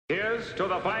Here's to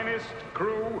the finest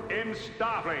crew in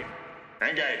Starfleet.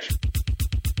 Engage.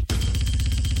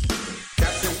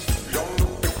 Captain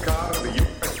Jean-Luc Picard of the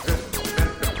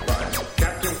USS Enterprise.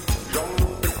 Captain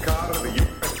Jean-Luc Picard of the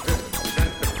USS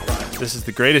Enterprise. This is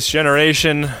The Greatest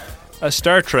Generation, a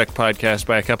Star Trek podcast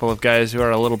by a couple of guys who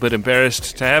are a little bit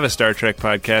embarrassed to have a Star Trek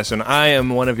podcast, and I am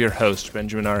one of your hosts,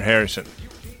 Benjamin R. Harrison.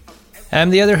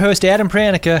 I'm the other host, Adam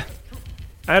Pranica.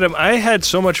 Adam, I had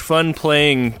so much fun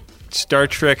playing Star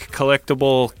Trek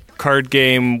collectible card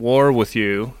game War with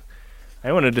you.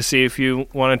 I wanted to see if you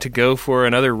wanted to go for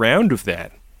another round of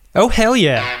that. Oh, hell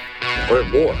yeah. We're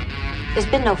at war. There's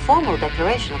been no formal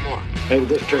declaration of war. Maybe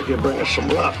this trip will bring us some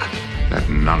luck. That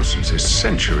nonsense is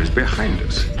centuries behind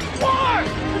us. War!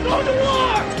 We're going to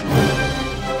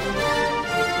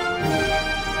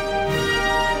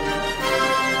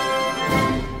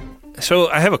war! So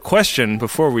I have a question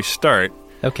before we start.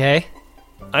 Okay.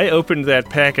 I opened that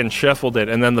pack and shuffled it,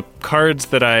 and then the cards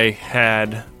that I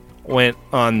had went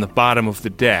on the bottom of the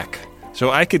deck. So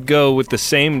I could go with the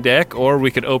same deck, or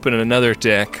we could open another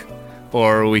deck,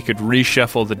 or we could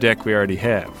reshuffle the deck we already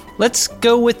have. Let's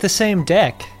go with the same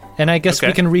deck, and I guess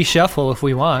we can reshuffle if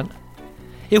we want.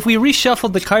 If we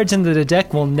reshuffle the cards into the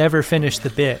deck, we'll never finish the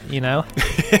bit, you know?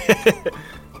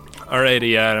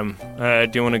 Alrighty, Adam.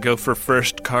 Do you want to go for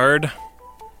first card?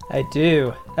 I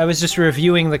do. I was just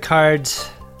reviewing the cards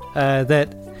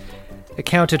that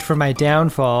accounted for my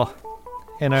downfall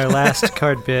in our last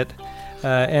card bit,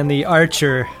 and the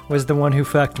Archer was the one who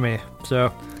fucked me.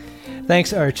 So,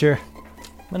 thanks, Archer.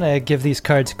 I'm gonna give these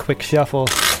cards a quick shuffle,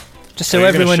 just so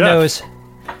everyone knows.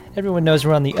 Everyone knows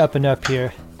we're on the up and up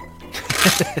here.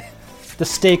 The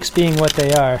stakes being what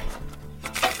they are.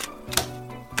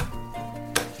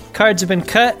 Cards have been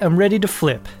cut. I'm ready to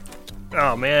flip.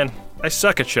 Oh man, I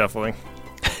suck at shuffling.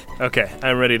 Okay,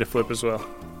 I'm ready to flip as well.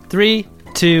 3,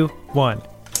 2, 1.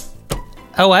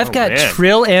 Oh, I've got man.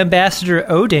 Trill Ambassador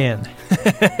Odan,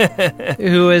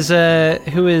 who is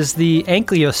the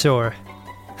Ankylosaur.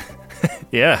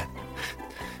 Yeah.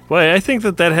 Well, I think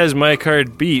that has my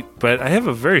card beat, but I have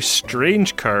a very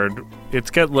strange card.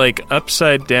 It's got, like,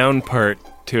 upside-down part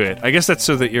to it. I guess that's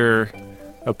so that your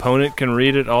opponent can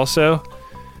read it also.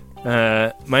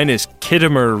 Mine is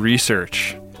Khitomer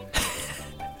Research.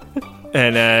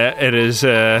 And it is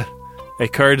a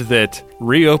card that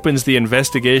reopens the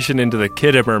investigation into the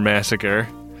Khitomer Massacre,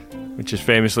 which is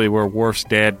famously where Worf's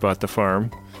dad bought the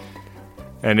farm.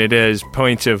 And it has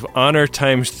points of honor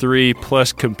times 3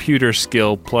 plus computer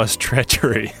skill plus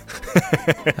treachery.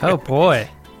 Oh, boy.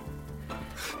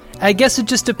 I guess it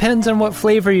just depends on what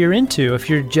flavor you're into. If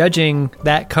you're judging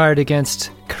that card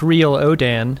against Creel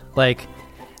Odan, like,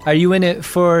 are you in it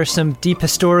for some deep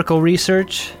historical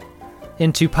research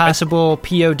into possible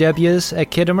POWs at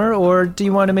Khitomer, or do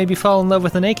you want to maybe fall in love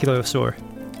with an Ankylosaur?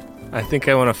 I think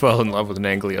I want to fall in love with an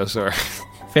Ankylosaur.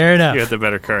 Fair enough. You had the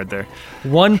better card there.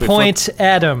 1 point,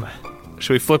 Adam.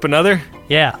 Should we flip another?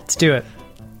 Yeah, let's do it.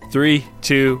 3,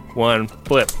 2, 1,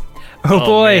 flip. Oh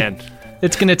boy. Man.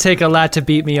 It's going to take a lot to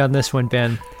beat me on this one,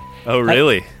 Ben. Oh,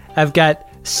 really? I've got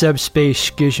Subspace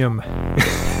Schism.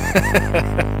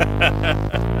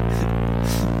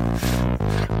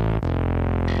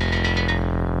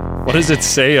 What does it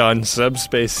say on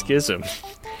Subspace Schism?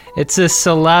 It says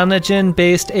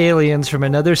Solanogen-based aliens from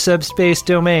another subspace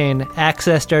domain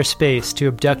accessed our space to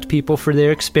abduct people for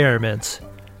their experiments.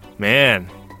 Man.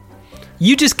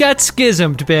 You just got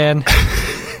schismed, Ben.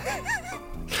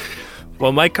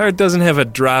 Well, my card doesn't have a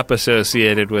drop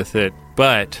associated with it,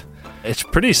 but it's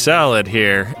pretty solid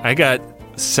here. I got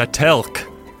Satelk.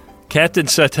 Captain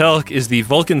Satelk is the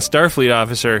Vulcan Starfleet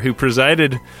officer who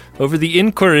presided over the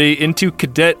inquiry into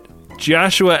Cadet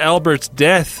Joshua Albert's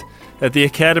death at the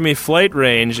Academy Flight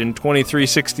Range in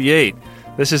 2368.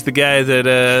 This is the guy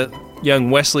that young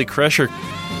Wesley Crusher,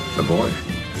 The boy.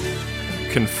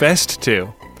 confessed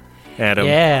to, Adam.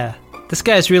 Yeah, this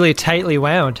guy's really tightly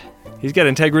wound. He's got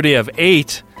integrity of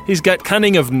 8. He's got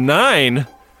cunning of 9.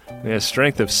 He has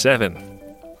strength of 7.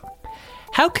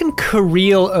 How can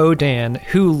Creel Odan,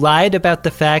 who lied about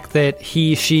the fact that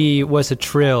she was a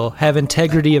Trill, have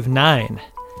integrity of 9?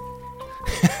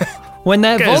 When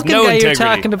that Vulcan guy you're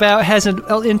talking about has an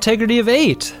integrity of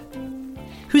 8.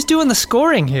 Who's doing the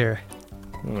scoring here?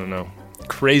 I don't know.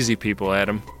 Crazy people,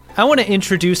 Adam. I want to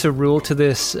introduce a rule to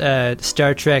this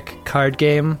Star Trek card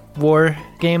game, war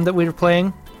game that we were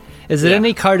playing. Is that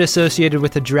any card associated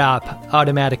with a drop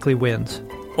automatically wins?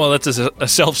 Well, that's a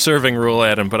self-serving rule,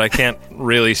 Adam, but I can't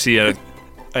really see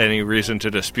any reason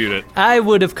to dispute it. I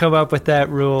would have come up with that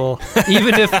rule,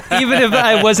 even if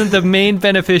I wasn't the main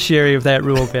beneficiary of that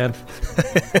rule, Ben.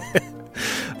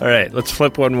 All right, let's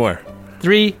flip one more.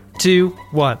 3, 2,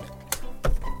 1.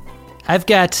 I've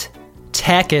got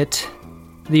Tackett,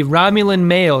 the Romulan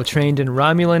male trained in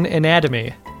Romulan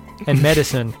anatomy and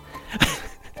medicine.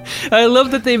 I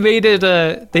love that they made it,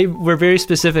 they were very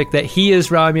specific that he is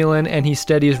Romulan and he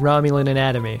studies Romulan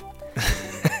anatomy.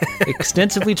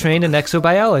 Extensively trained in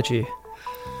exobiology.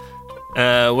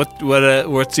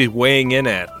 What's he weighing in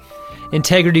at?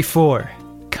 Integrity 4,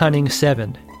 Cunning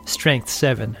 7, Strength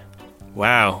 7.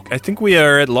 Wow. I think we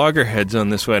are at loggerheads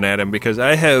on this one, Adam, because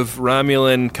I have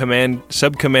Romulan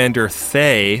Subcommander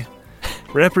Thay,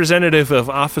 representative of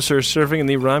officers serving in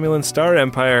the Romulan Star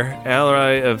Empire,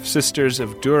 ally of Sisters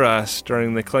of Duras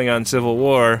during the Klingon Civil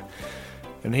War,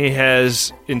 and he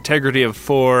has integrity of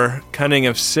 4, cunning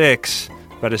of 6,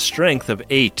 but a strength of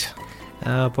 8.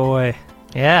 Oh boy.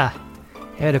 Yeah,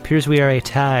 it appears we are a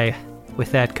tie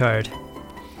with that card.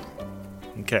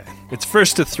 Okay. It's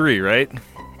first to 3, right?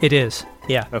 It is,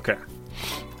 yeah. Okay.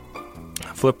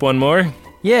 Flip one more.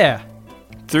 Yeah.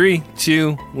 3,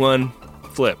 2, 1,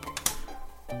 flip.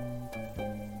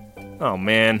 Oh,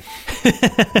 man.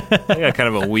 I got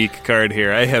kind of a weak card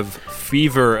here. I have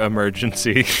Fever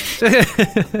Emergency.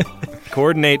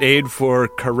 Coordinate aid for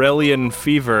Corellian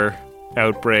fever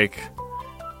outbreak.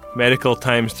 Medical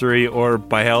times 3 or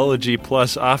biology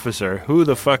plus officer. Who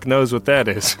the fuck knows what that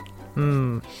is?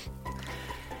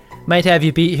 Might have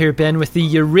you beat here, Ben, with the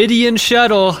Uridian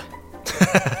Shuttle.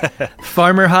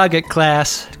 Farmer Hoggett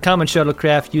class. Common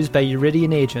shuttlecraft used by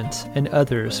Uridian agents and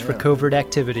others for covert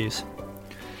activities.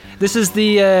 This is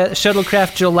the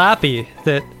shuttlecraft Jalopy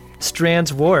that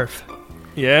strands Worf.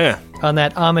 Yeah. On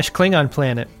that Amish Klingon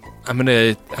planet. I'm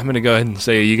gonna go ahead and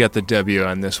say you got the W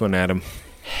on this one, Adam.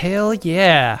 Hell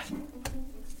yeah.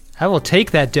 I will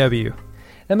take that W.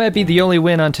 That might be the only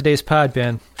win on today's pod,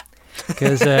 Ben.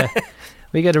 Because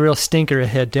we got a real stinker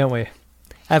ahead, don't we?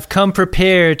 I've come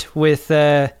prepared with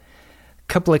a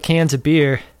couple of cans of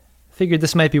beer. Figured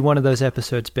this might be one of those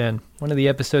episodes, Ben. One of the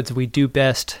episodes we do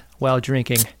best while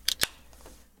drinking.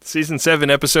 Season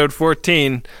 7, Episode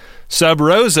 14, Sub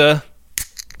Rosa.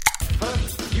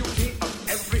 First duty of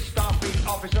every Starfleet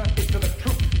officer is to the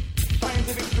truth.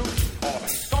 Scientific truth, or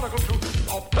historical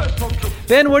truth, or personal truth.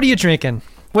 Ben, what are you drinking?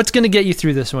 What's going to get you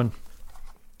through this one?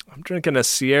 I'm drinking a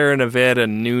Sierra Nevada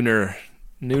Nooner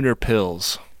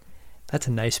Pills. That's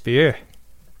a nice beer.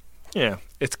 Yeah,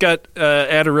 it's got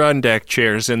Adirondack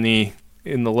chairs in the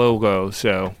logo,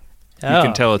 so you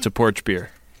can tell it's a porch beer.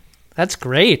 That's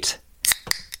great.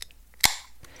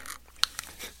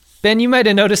 Ben, you might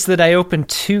have noticed that I opened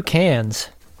 2 cans.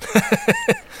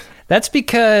 That's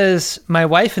because my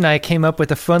wife and I came up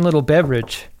with a fun little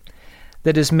beverage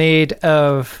that is made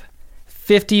of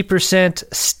 50%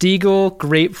 Stiegel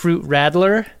Grapefruit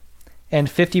Radler and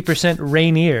 50%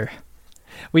 Rainier.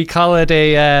 We call it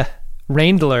a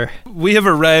Raindler. We have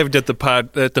arrived at the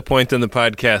point in the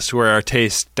podcast where our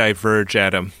tastes diverge,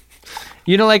 Adam.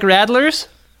 You don't like Radlers?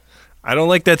 I don't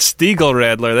like that Stiegel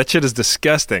Radler. That shit is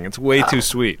disgusting. It's way too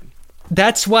sweet.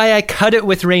 That's why I cut it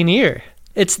with Rainier.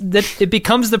 It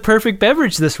becomes the perfect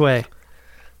beverage this way.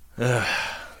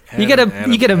 You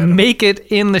gotta make it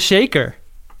in the shaker,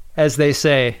 as they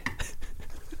say.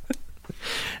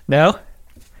 No?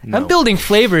 I'm building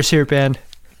flavors here, Ben.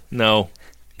 No.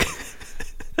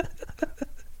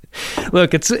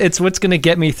 Look, it's what's gonna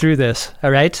get me through this.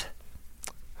 All right.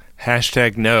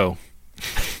 #no.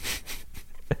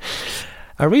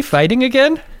 Are we fighting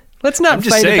again? Let's not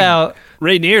fight about.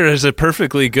 Rainier is a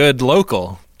perfectly good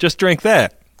local. Just drink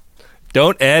that.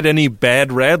 Don't add any bad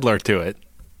Radler to it.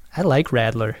 I like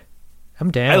Radler. I'm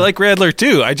down. I like Radler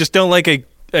too. I just don't like a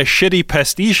shitty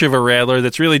pastiche of a Radler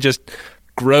that's really just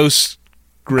gross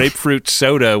grapefruit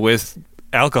soda with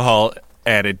alcohol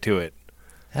added to it.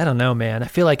 I don't know, man. I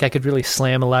feel like I could really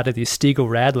slam a lot of these Stiegel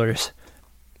Radlers.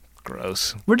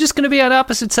 Gross. We're just going to be on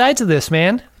opposite sides of this,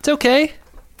 man. It's okay.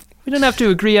 We don't have to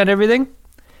agree on everything.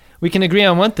 We can agree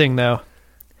on one thing, though.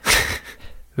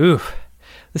 Ooh,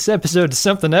 this episode is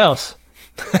something else.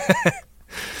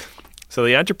 So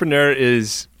the entrepreneur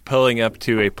is pulling up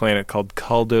to a planet called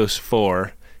Kaldos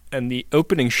 4, and the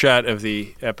opening shot of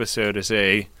the episode is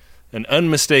an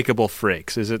unmistakable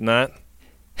Frakes, is it not?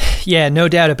 Yeah, no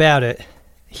doubt about it.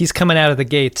 He's coming out of the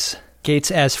gates.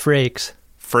 Gates as Frakes.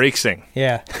 Frakesing.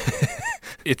 Yeah.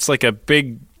 It's like a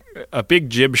big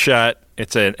jib shot.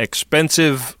 It's an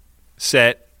expensive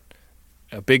set,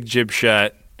 a big jib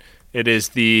shot. It is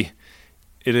the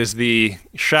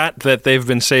shot that they've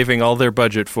been saving all their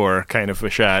budget for, kind of a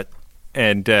shot.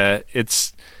 And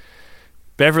it's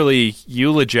Beverly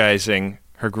eulogizing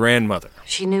her grandmother.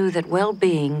 She knew that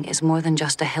well-being is more than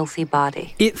just a healthy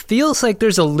body. It feels like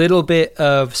there's a little bit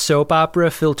of soap opera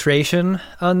filtration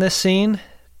on this scene.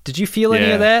 Did you feel any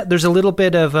Yeah. of that? There's a little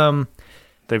bit of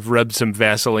They've rubbed some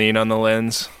Vaseline on the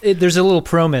lens. there's a little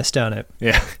pro mist on it.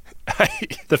 Yeah.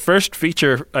 The first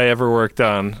feature I ever worked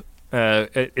on, I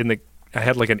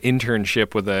had like an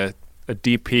internship with a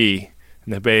DP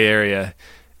in the Bay Area,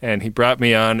 and he brought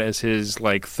me on as his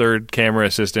like third camera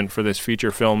assistant for this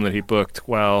feature film that he booked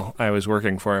while I was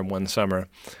working for him one summer.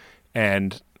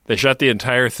 And they shot the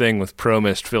entire thing with pro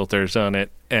mist filters on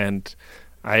it, and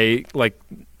I like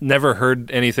never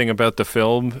heard anything about the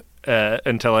film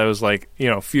until I was like,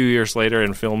 a few years later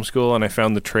in film school, and I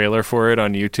found the trailer for it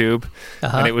on YouTube,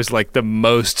 and it was like the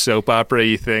most soap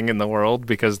opera-y thing in the world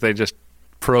because they just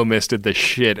pro-misted the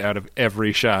shit out of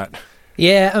every shot.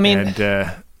 Yeah, I mean...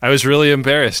 And I was really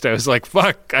embarrassed. I was like,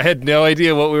 fuck, I had no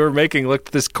idea what we were making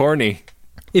looked this corny.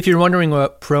 If you're wondering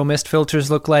what pro mist filters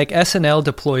look like, SNL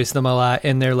deploys them a lot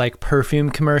in their like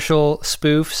perfume commercial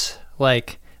spoofs.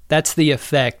 Like, that's the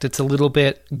effect. It's a little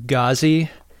bit gauzy.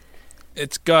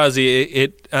 It's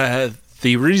gauzy.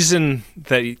 The reason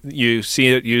that you see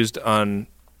it used on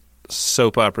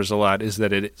soap operas a lot is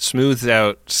that it smooths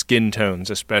out skin tones,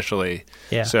 especially.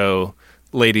 Yeah. So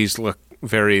ladies look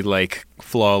very like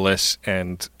flawless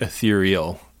and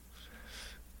ethereal.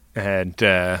 And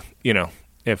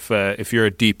if you're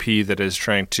a DP that is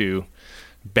trying to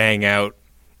bang out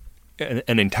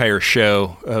an entire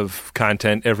show of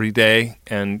content every day,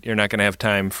 and you're not going to have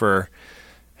time for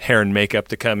hair and makeup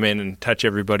to come in and touch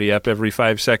everybody up every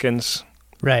 5 seconds,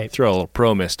 Right. throw a little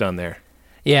pro mist on there.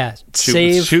 Yeah.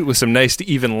 Shoot with some nice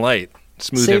even light.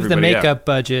 Smooth Save the everybody makeup out.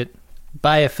 budget,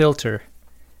 buy a filter,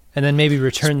 and then maybe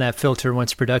return that filter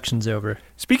once production's over.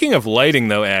 Speaking of lighting,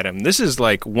 though, Adam, this is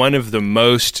like one of the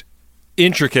most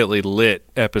intricately lit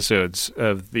episodes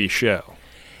of the show.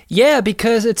 Yeah,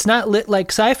 because it's not lit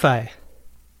like sci-fi.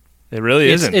 It really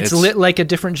isn't. It's lit like a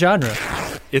different genre.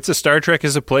 It's a Star Trek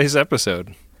is a Place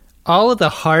episode. All of the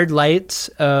hard lights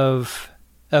of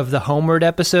the Homeward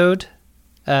episode,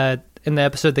 in the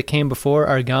episode that came before,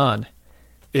 are gone.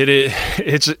 It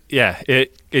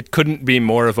couldn't be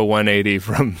more of a 180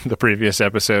 from the previous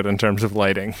episode in terms of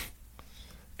lighting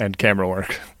and camera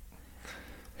work.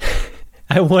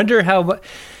 I wonder how,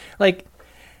 like,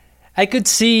 I could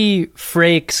see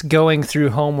Frakes going through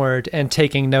Homeward and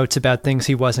taking notes about things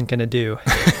he wasn't going to do.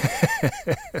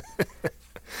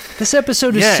 This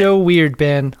episode is so weird,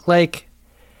 Ben. Like,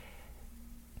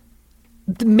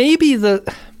 maybe there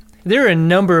are a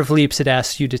number of leaps it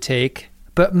asks you to take,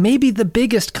 but maybe the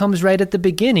biggest comes right at the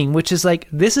beginning, which is like,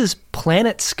 this is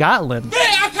Planet Scotland. Hey,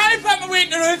 I can't put my weight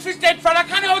in the roof instead, fella. I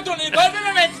can't hold on to the bed. What am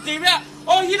I meant to do with it?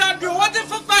 Oh, you don't do what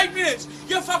for 5 minutes?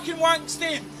 You fucking wank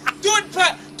stain.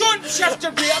 Don't shift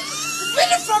your weight up. What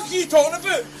the fuck are you talking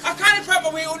about? I can't put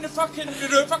my weight on the fucking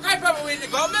roof. I can't put my weight in the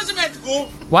gutter. Where's it meant to go?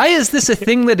 Why is this a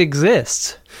thing that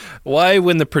exists? Why,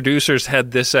 when the producers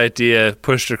had this idea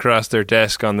pushed across their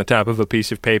desk on the top of a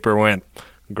piece of paper, went,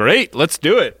 great, let's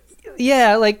do it.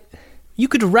 Yeah, like, you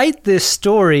could write this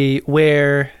story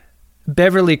where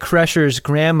Beverly Crusher's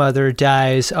grandmother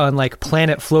dies on, like,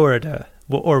 Planet Florida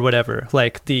or whatever,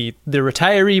 like the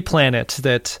retiree planet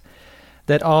that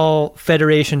all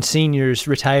Federation seniors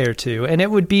retire to, and it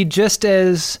would be just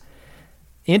as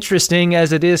interesting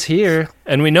as it is here.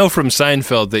 And we know from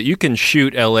Seinfeld that you can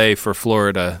shoot LA for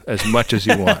Florida as much as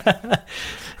you want.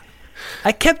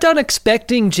 I kept on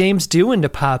expecting James Doohan to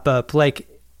pop up. Like,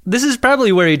 this is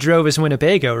probably where he drove his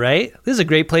Winnebago, right? This is a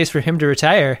great place for him to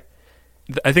retire.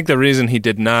 I think the reason he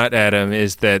did not, Adam,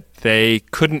 is that they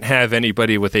couldn't have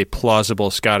anybody with a plausible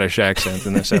Scottish accent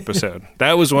in this episode.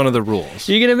 That was one of the rules.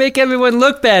 You're going to make everyone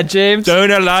look bad, James.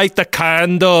 Don't light the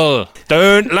candle.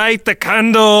 Don't light the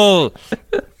candle.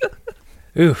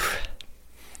 Oof.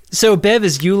 So Bev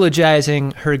is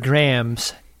eulogizing her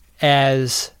grams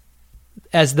as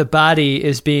the body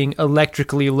is being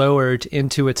electrically lowered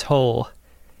into its hole.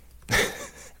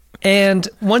 And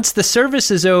once the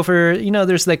service is over,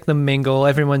 there's like the mingle.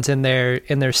 Everyone's in their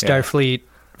Starfleet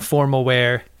formal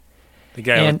wear. The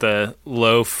guy with the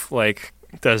loaf, like,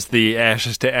 does the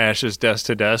ashes to ashes, dust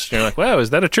to dust. And you're like, wow, is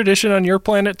that a tradition on your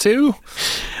planet too?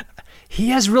 He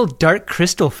has real Dark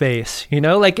Crystal face,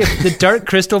 like if the Dark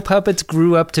Crystal puppets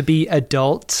grew up to be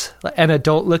adults and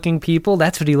adult-looking people,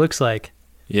 that's what he looks like.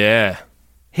 Yeah.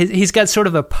 He's got sort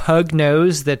of a pug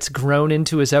nose that's grown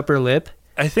into his upper lip.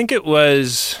 I think it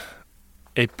was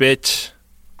a bit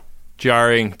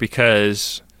jarring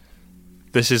because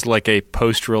this is like a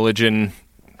post-religion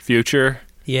future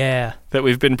that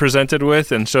we've been presented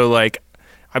with. And so, like,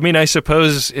 I mean, I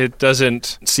suppose it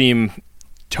doesn't seem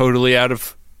totally out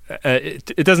of...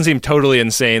 it doesn't seem totally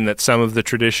insane that some of the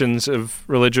traditions of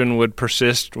religion would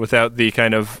persist without the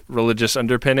kind of religious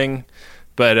underpinning.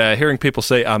 But hearing people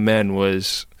say amen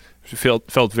was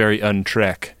felt very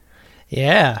untrek.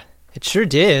 Yeah, it sure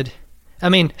did. I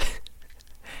mean,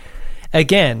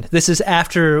 again, this is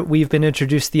after we've been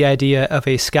introduced the idea of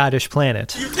a Scottish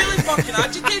planet. You really fucking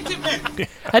agitated me.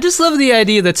 I just love the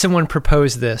idea that someone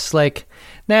proposed this. Like,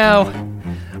 now,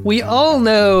 we all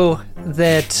know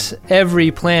that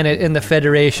every planet in the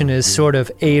Federation is sort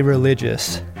of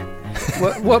a-religious.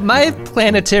 What my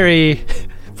planetary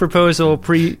proposal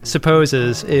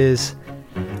presupposes is,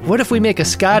 what if we make a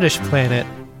Scottish planet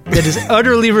that is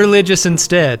utterly religious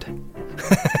instead?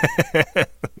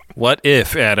 What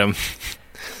if, Adam?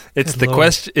 It's Good the Lord.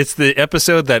 question. It's the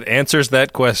episode that answers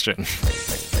that question. Make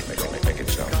it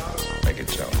so. Make it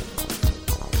so.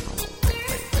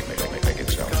 Make it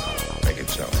so. Make it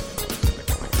so.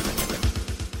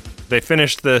 They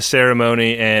finished the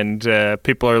ceremony, and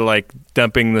people are like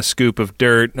dumping the scoop of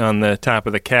dirt on the top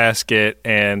of the casket,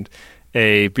 and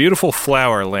a beautiful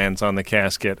flower lands on the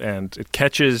casket, and it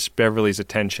catches Beverly's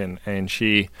attention, and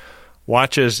she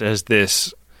watches as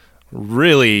this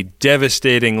really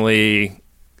devastatingly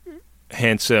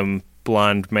handsome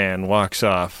blonde man walks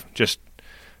off. Just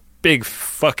big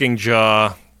fucking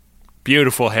jaw,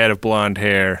 beautiful head of blonde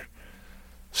hair,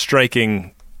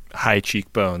 striking high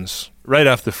cheekbones, right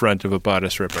off the front of a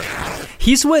bodice ripper.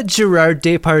 He's what Gerard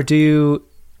Depardieu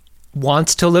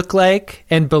wants to look like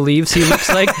and believes he looks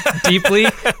like deeply,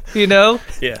 you know?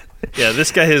 Yeah. Yeah,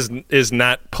 this guy is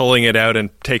not pulling it out and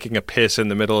taking a piss in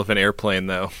the middle of an airplane,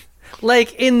 though.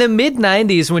 Like, in the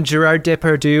mid-90s, when Gerard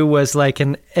Depardieu was, like,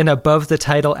 an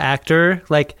above-the-title actor,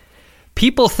 like,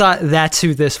 people thought that's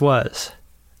who this was.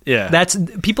 Yeah.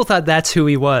 People thought that's who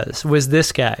he was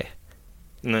this guy.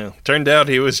 No. Turned out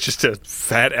he was just a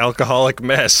fat alcoholic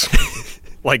mess,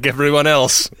 like everyone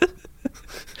else.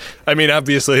 I mean,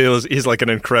 obviously, he's like an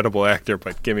incredible actor,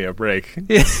 but give me a break.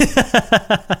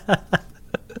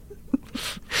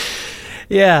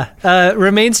 Yeah.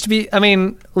 Remains to be... I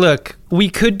mean, look, we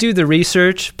could do the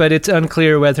research, but it's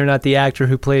unclear whether or not the actor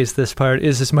who plays this part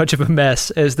is as much of a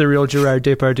mess as the real Gerard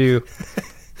Depardieu.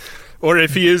 Or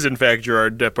if he is, in fact,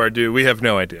 Gerard Depardieu, we have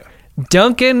no idea.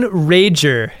 Duncan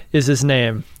Rager is his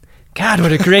name. God,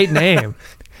 what a great name.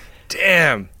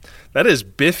 Damn. That is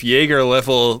Biff Yeager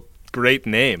level great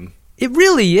name. It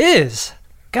really is.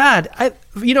 God,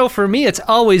 for me, it's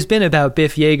always been about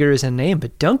Biff Yeager as a name,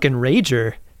 but Duncan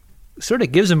Rager sort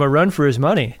of gives him a run for his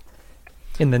money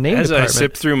in the name department. As I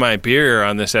sip through my beer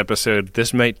on this episode,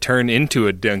 this might turn into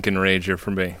a Duncan Rager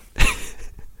for me.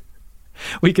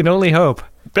 We can only hope.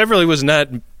 Beverly was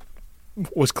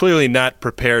clearly not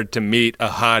prepared to meet a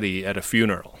hottie at a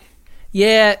funeral.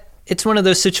 Yeah, it's one of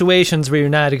those situations where you're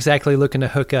not exactly looking to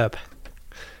hook up.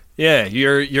 Yeah,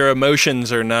 your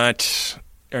emotions are not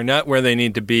where they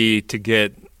need to be to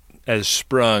get as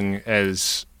sprung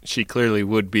as she clearly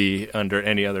would be under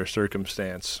any other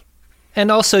circumstance. And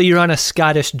also, you're on a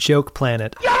Scottish joke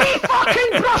planet. You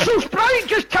fucking Brussels sprout,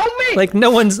 just tell me! Like,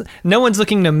 no one's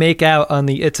looking to make out on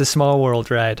the It's a Small World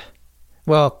ride.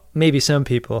 Well, maybe some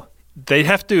people. They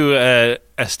have to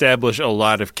establish a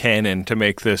lot of canon to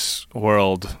make this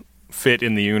world fit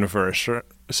in the universe.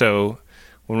 So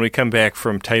when we come back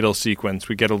from title sequence,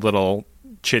 we get a little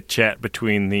chit-chat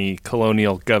between the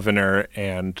colonial governor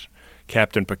and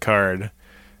Captain Picard.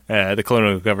 The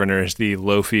colonial governor is the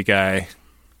loafy guy,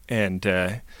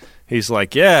 and he's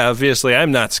like, yeah, obviously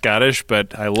I'm not Scottish,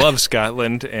 but I love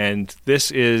Scotland, and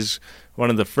this is one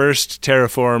of the first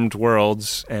terraformed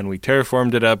worlds, and we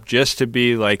terraformed it up just to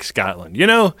be like Scotland. You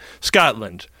know,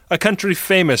 Scotland, a country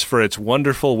famous for its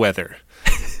wonderful weather.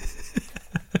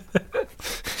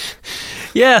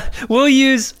 Yeah, we'll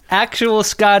use actual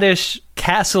Scottish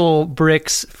castle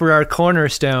bricks for our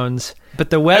cornerstones, but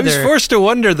the weather... I was forced to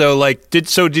wonder, though, like, did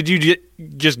you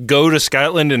just go to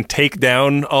Scotland and take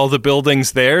down all the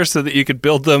buildings there so that you could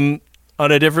build them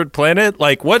on a different planet?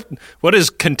 Like, what does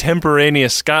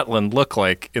contemporaneous Scotland look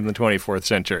like in the 24th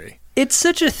century? It's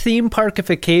such a theme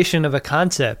parkification of a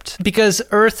concept, because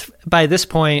Earth, by this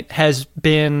point, has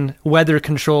been weather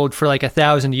controlled for like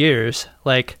 1,000 years.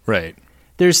 Like, right.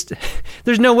 There's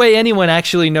no way anyone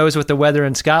actually knows what the weather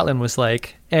in Scotland was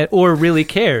like, or really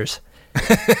cares.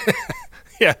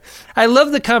 Yeah. I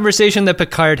love the conversation that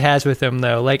Picard has with him,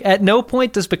 though. Like, at no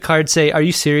point does Picard say, "Are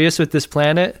you serious with this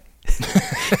planet?"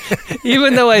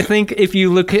 Even though I think if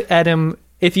you look at him,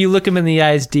 if you look him in the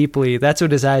eyes deeply, that's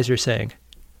what his eyes are saying.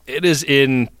 It is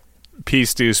in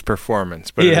P-Stew's performance,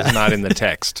 but it is not in the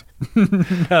text.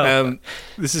 No.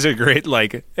 This is a great,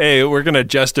 like, hey, we're going to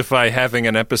justify having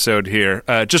an episode here.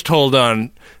 Just hold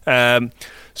on.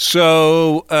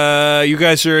 So you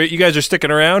guys are sticking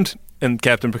around? And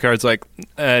Captain Picard's like,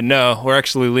 no, we're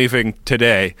actually leaving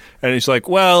today. And he's like,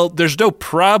 well, there's no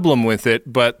problem with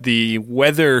it, but the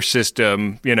weather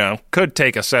system, could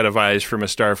take a set of eyes from a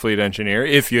Starfleet engineer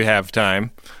if you have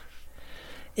time.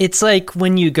 It's like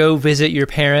when you go visit your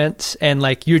parents and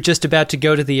like you're just about to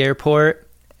go to the airport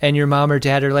and your mom or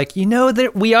dad are like,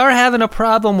 that we are having a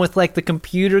problem with like the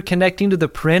computer connecting to the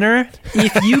printer.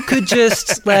 If you could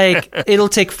just it'll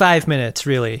take 5 minutes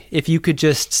really. If you could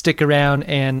just stick around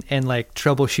and like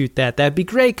troubleshoot that'd be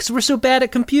great because we're so bad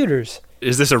at computers.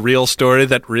 Is this a real story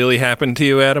that really happened to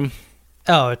you, Adam?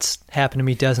 Oh, it's happened to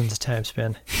me dozens of times,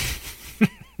 Ben.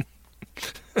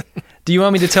 Do you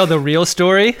want me to tell the real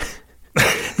story?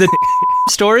 The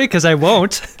story? Because I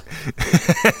won't.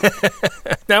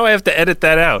 Now I have to edit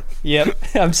that out. Yep.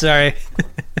 I'm sorry.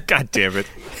 God damn it.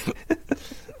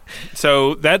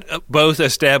 So that both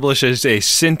establishes a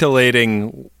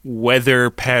scintillating weather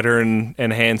pattern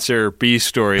enhancer B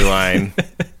storyline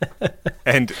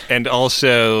and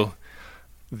also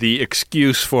the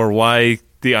excuse for why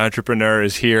the entrepreneur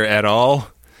is here at all.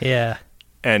 Yeah.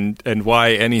 And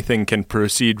why anything can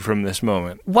proceed from this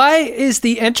moment. Why is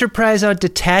the Enterprise on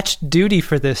detached duty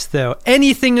for this, though?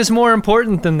 Anything is more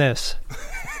important than this.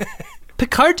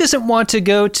 Picard doesn't want to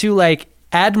go to,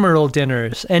 Admiral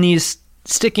dinners, and he's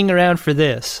sticking around for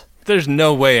this. There's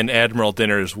no way an Admiral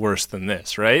dinner is worse than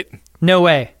this, right? No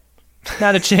way.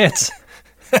 Not a chance.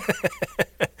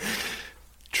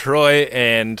 Troi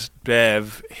and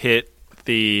Bev hit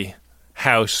the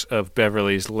house of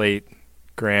Beverly's late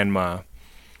grandma.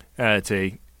 It's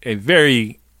a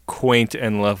very quaint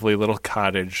and lovely little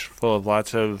cottage full of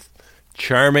lots of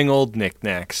charming old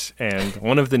knickknacks. And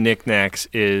one of the knickknacks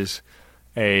is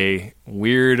a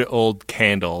weird old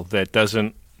candle that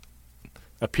doesn't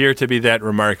appear to be that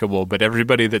remarkable, but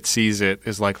everybody that sees it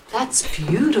is like, That's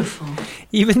beautiful.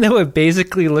 Even though it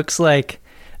basically looks like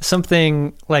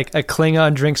something like a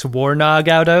Klingon drinks Warnog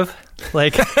out of.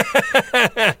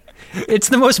 It's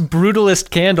the most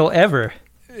brutalist candle ever.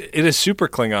 it is super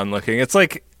Klingon looking. It's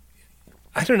like,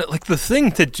 I don't know, like the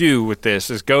thing to do with this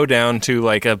is go down to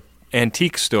like a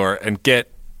antique store and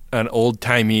get an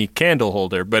old-timey candle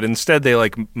holder, but instead they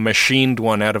like machined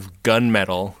one out of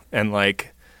gunmetal and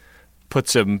like put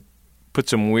some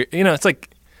weird, you know, it's like,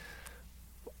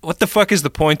 what the fuck is the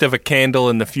point of a candle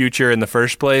in the future in the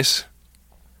first place?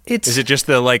 Is it just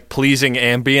the like pleasing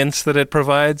ambience that it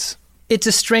provides? It's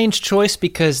a strange choice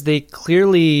because they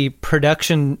clearly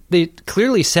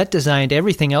set designed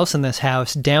everything else in this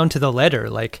house down to the letter.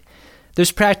 Like,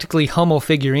 there's practically Hummel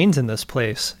figurines in this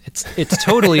place. It's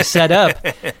totally set up.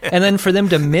 And then for them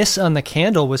to miss on the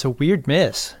candle was a weird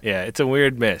miss. Yeah, it's a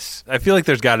weird miss. I feel like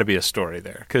there's got to be a story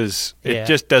there because it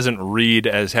just doesn't read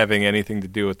as having anything to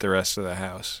do with the rest of the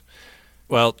house.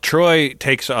 Well, Troi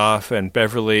takes off and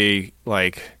Beverly,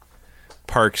 like,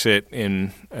 parks it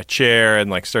in a chair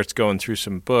and, like, starts going through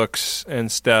some books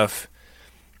and stuff.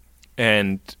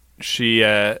 And she,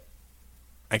 I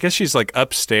guess she's, like,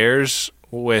 upstairs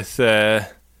with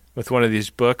one of these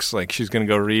books. Like, she's going to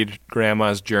go read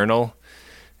Grandma's journal.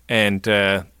 And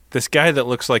this guy that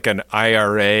looks like an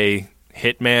IRA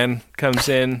hitman comes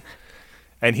in.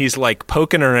 And he's, like,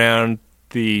 poking around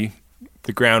the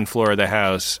ground floor of the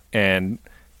house, and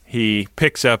he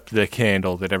picks up the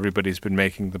candle that everybody's been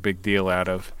making the big deal out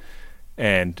of,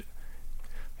 and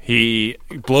he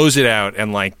blows it out,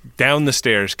 and like down the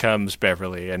stairs comes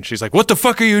Beverly, and she's like, "What the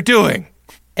fuck are you doing?"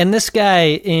 And this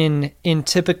guy in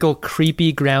typical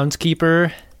creepy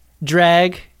groundskeeper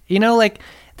drag, you know, like,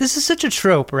 this is such a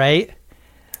trope, right?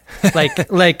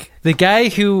 Like the guy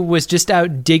who was just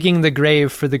out digging the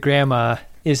grave for the grandma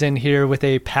is in here with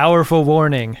a powerful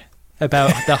warning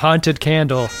about the haunted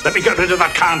candle. Let me get rid of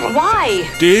that candle. Why?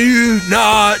 Do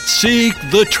not seek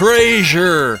the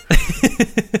treasure.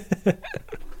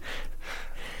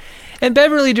 And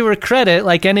Beverly, to her credit,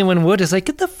 like anyone would, is like,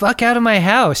 "Get the fuck out of my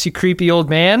house, you creepy old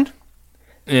man."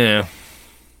 Yeah. I'm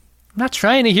not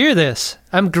trying to hear this.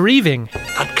 I'm grieving.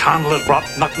 That candle has brought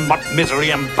nothing but misery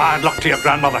and bad luck to your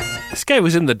grandmother. This guy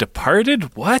was in The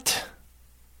Departed? What?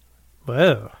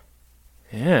 Whoa.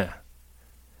 Yeah.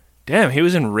 Damn, he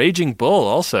was in Raging Bull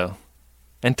also.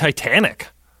 And Titanic.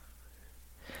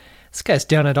 This guy's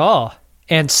done it all.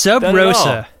 And Sub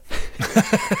Rosa.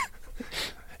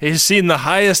 He's seen the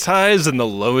highest highs and the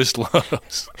lowest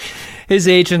lows. His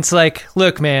agent's like,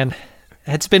 "Look, man,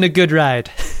 it's been a good ride.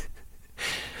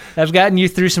 I've gotten you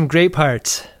through some great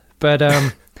parts. But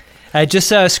I just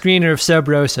saw a screener of Sub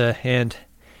Rosa, and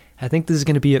I think this is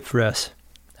going to be it for us.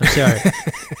 I'm sorry."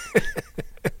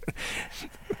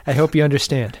 I hope you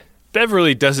understand.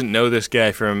 Beverly doesn't know this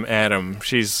guy from Adam.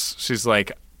 She's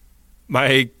like,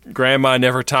 my grandma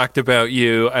never talked about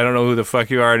you. I don't know who the fuck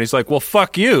you are. And he's like, well,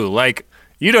 fuck you. Like,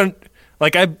 you don't,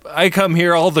 like, I come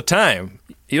here all the time.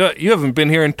 You haven't been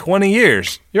here in 20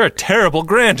 years. You're a terrible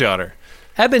granddaughter.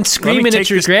 I've been screaming at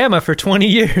your grandma for 20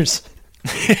 years.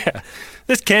 Yeah.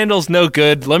 This candle's no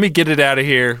good. Let me get it out of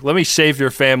here. Let me save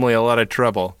your family a lot of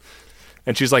trouble.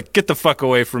 And she's like, get the fuck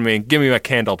away from me and give me my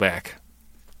candle back.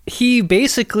 He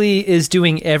basically is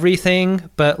doing everything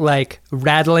but, like,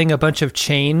 rattling a bunch of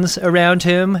chains around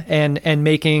him and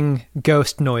making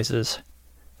ghost noises.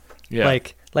 Yeah.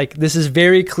 Like this is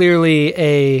very clearly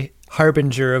a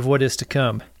harbinger of what is to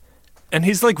come. And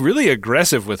he's, like, really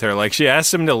aggressive with her. Like, she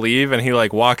asks him to leave, and he,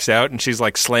 like, walks out, and she's,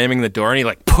 like, slamming the door, and he,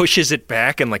 like, pushes it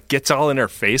back and, like, gets all in her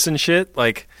face and shit.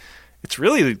 Like, it's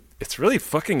really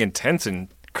fucking intense and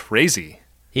crazy.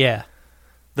 Yeah.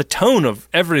 The tone of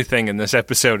everything in this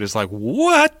episode is like,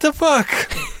 what the fuck?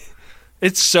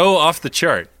 It's so off the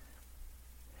chart.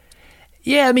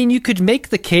 Yeah, I mean, you could make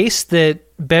the case that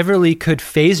Beverly could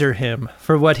phaser him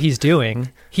for what he's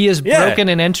doing. He has broken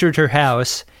and entered her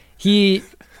house. He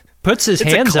puts his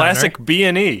hands on her. It's a classic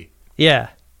B&E. Yeah.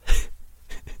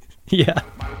 Yeah.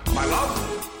 My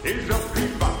love is a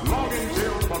fever, longing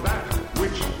till for that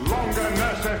which longer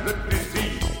nurses the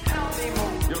disease.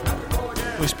 You'll have to go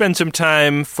again. We spend some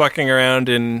time fucking around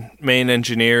in main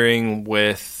engineering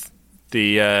with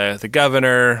the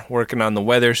governor, working on the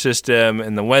weather system,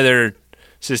 and the weather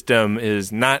system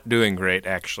is not doing great,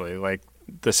 actually. Like,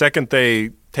 the second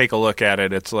they take a look at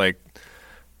it, it's like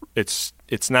it's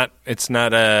not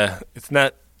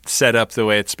set up the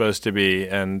way it's supposed to be,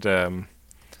 and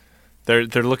they're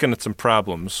looking at some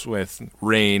problems with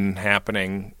rain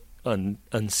happening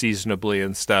unseasonably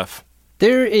and stuff.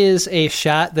 There is a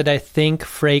shot that I think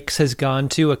Frakes has gone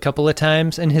to a couple of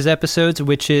times in his episodes,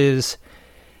 which is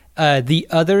the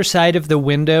other side of the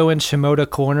window in Shimoda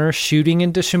Corner shooting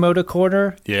into Shimoda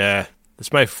Corner. Yeah,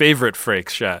 it's my favorite Frakes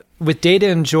shot. With Data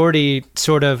and Geordi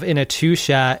sort of in a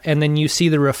two-shot, and then you see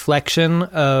the reflection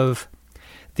of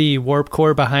the warp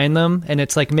core behind them, and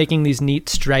it's like making these neat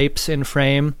stripes in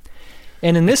frame.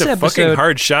 And in this it's a episode, fucking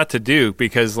hard shot to do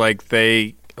because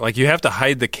you have to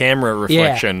hide the camera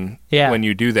reflection when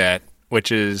you do that,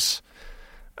 which is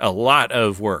a lot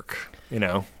of work,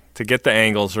 to get the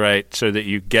angles right so that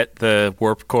you get the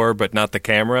warp core but not the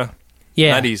camera.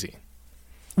 Yeah. Not easy.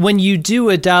 When you do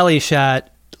a dolly shot,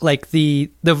 like the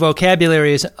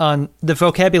vocabulary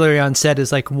on set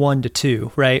is like 1 to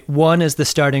 2, right? 1 is the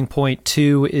starting point,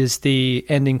 2 is the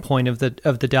ending point of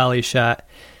the dolly shot.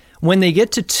 When they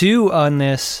get to 2 on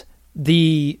this,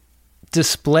 the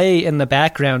display in the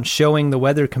background showing the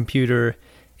weather computer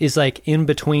is like in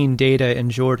between Data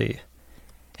and Geordi.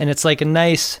 And it's like a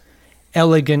nice,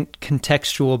 elegant,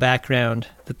 contextual background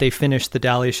that they finished the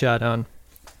dolly shot on.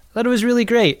 I thought it was really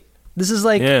great. This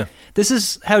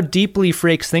is how deeply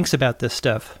Frakes thinks about this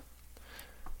stuff.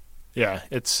 Yeah,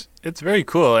 it's very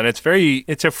cool, and it's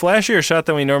a flashier shot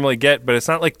than we normally get, but it's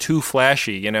not like too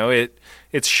flashy,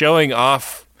 It's showing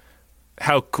off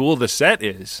how cool the set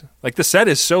is. Like, the set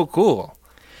is so cool.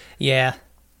 Yeah.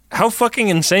 How fucking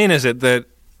insane is it that,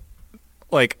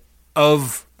 like,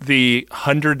 of the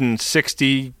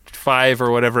 165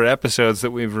 or whatever episodes that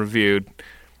we've reviewed,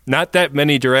 not that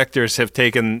many directors have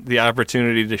taken the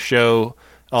opportunity to show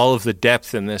all of the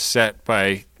depth in this set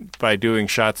by doing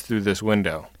shots through this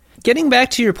window. Getting back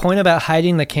to your point about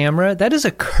hiding the camera, that is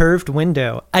a curved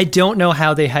window. I don't know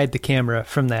how they hide the camera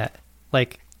from that.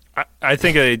 Like, I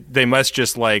think they must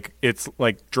just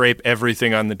drape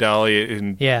everything on the dolly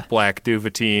in black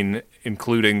duvetine,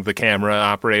 including the camera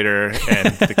operator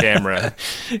and the camera.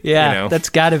 Yeah, that's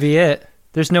got to be it.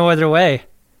 There's no other way.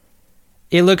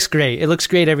 It looks great. It looks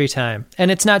great every time,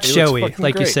 and it's not showy,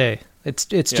 like you say. It's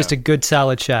just a good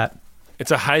solid shot.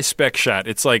 It's a high spec shot.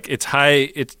 It's like it's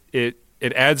high. It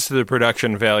adds to the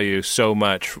production value so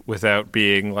much without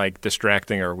being like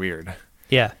distracting or weird.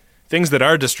 Yeah. Things that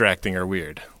are distracting are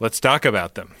weird. Let's talk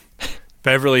about them.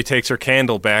 Beverly takes her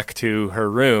candle back to her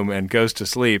room and goes to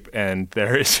sleep, and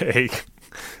there is a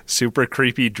super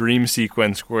creepy dream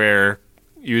sequence where,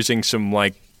 using some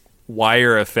like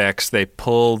wire effects, they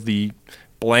pull the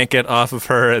blanket off of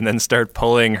her and then start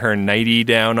pulling her nightie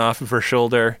down off of her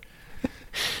shoulder.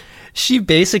 She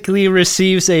basically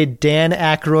receives a Dan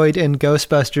Aykroyd in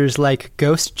Ghostbusters like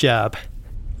ghost job.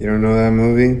 You don't know that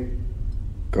movie?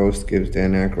 Ghost gives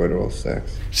Dan Aykroyd oral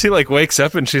sex. She like wakes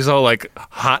up and she's all like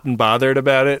hot and bothered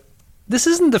about it. This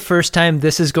isn't the first time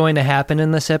this is going to happen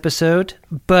in this episode,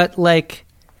 but like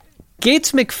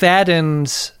Gates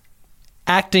McFadden's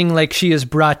acting like she is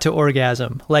brought to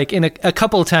orgasm, like in a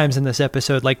couple of times in this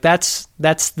episode. Like that's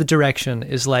the direction,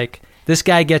 is like This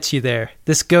guy gets you there.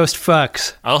 This ghost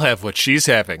fucks. I'll have what she's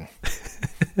having.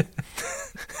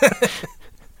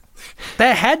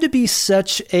 That had to be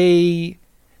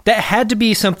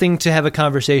something to have a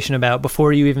conversation about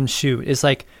before you even shoot. Is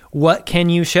like, what can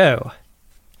you show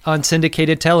on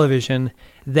syndicated television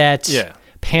that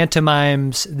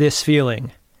pantomimes this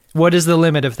feeling? What is the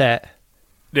limit of that?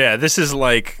 Yeah, this is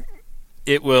like,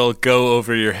 it will go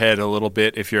over your head a little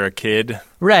bit if you're a kid.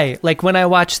 Right. Like when I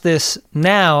watch this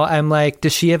now, I'm like,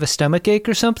 does she have a stomach ache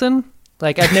or something?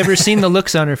 Like, I've never seen the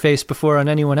looks on her face before on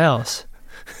anyone else.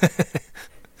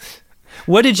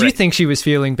 What did you think she was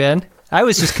feeling, Ben? I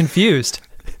was just confused.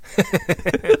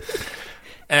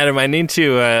 Adam, I need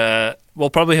to, we'll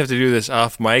probably have to do this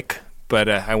off mic, but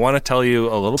I want to tell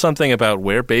you a little something about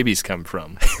where babies come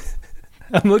from.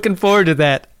 I'm looking forward to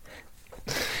that.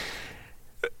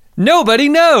 Nobody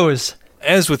knows.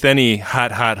 As with any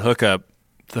hot hookup,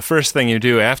 the first thing you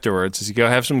do afterwards is you go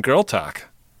have some girl talk.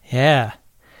 Yeah.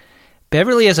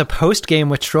 Beverly has a post-game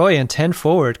with Troi and 10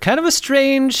 forward. Kind of a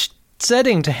strange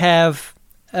setting to have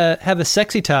a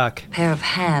sexy talk. Pair of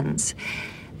hands.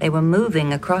 They were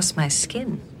moving across my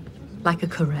skin. Like a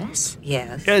caress?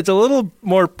 Yes. Yeah, it's a little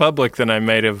more public than I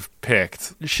might have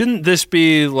picked. Shouldn't this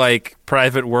be like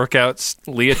private workouts,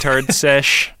 Leotard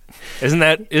sesh? Isn't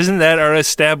that our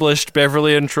established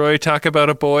Beverly and Troi talk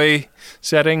about a boy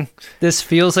setting? This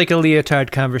feels like a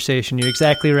Leotard conversation. You're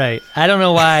exactly right. I don't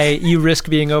know why you risk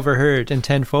being overheard in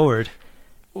 10 forward.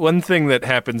 One thing that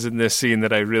happens in this scene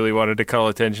that I really wanted to call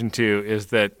attention to is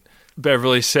that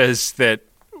Beverly says that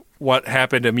what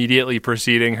happened immediately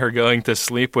preceding her going to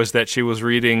sleep was that she was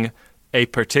reading a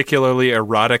particularly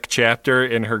erotic chapter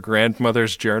in her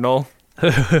grandmother's journal.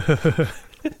 That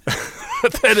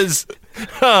is...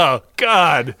 Oh,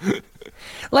 God.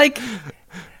 Like...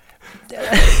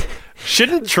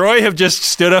 Shouldn't Troi have just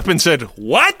stood up and said,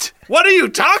 "What? What are you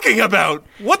talking about?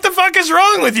 What the fuck is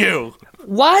wrong with you?"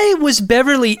 Why was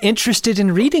Beverly interested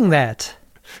in reading that?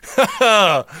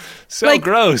 So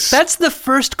gross. That's the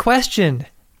first question.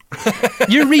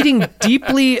 You're reading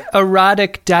deeply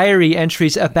erotic diary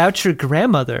entries about your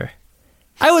grandmother.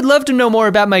 I would love to know more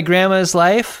about my grandma's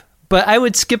life, but I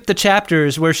would skip the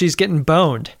chapters where she's getting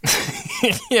boned.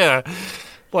 Yeah.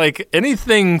 Like,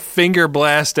 anything finger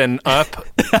blast and up,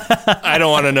 I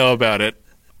don't want to know about it.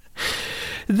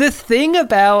 The thing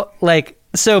about, like,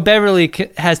 so Beverly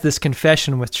has this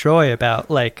confession with Troi about,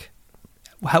 like,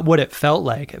 what it felt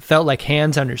like. It felt like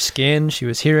hands on her skin. She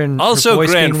was hearing also her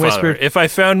voice being grandfather. whispered. If I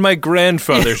found my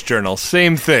grandfather's journal,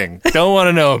 same thing. Don't want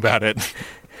to know about it.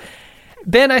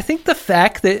 Ben, I think the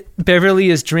fact that Beverly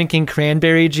is drinking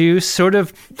cranberry juice sort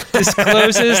of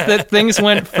discloses that things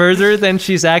went further than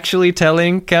she's actually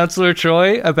telling Counselor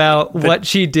Troi about what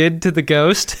she did to the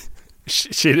ghost.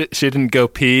 She didn't go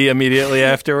pee immediately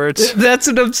afterwards? That's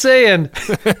what I'm saying.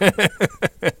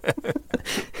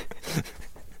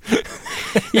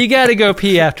 You gotta go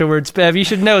pee afterwards, Bev. You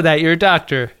should know that. You're a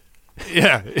doctor.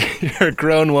 Yeah, you're a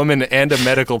grown woman and a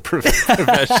medical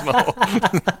professional.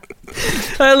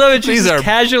 I love it. She's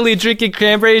casually drinking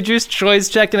cranberry juice. Troy's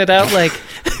checking it out like,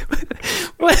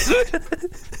 what?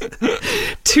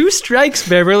 2 strikes,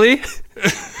 Beverly.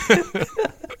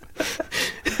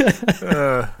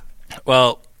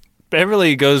 Well,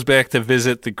 Beverly goes back to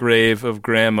visit the grave of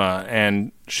Grandma,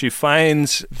 and she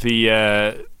finds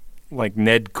the, like,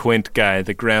 Ned Quint guy,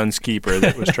 the groundskeeper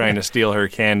that was trying to steal her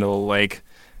candle, like,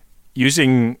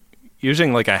 using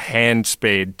like a hand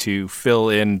spade to fill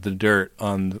in the dirt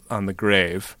on the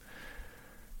grave.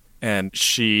 And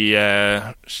she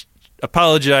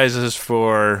apologizes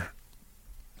for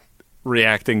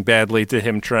reacting badly to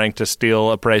him trying to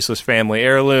steal a priceless family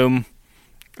heirloom.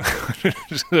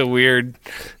 Just a weird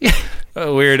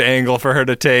angle for her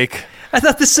to take. I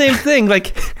thought the same thing.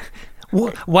 Like,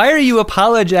 why are you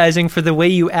apologizing for the way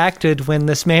you acted when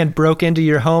this man broke into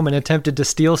your home and attempted to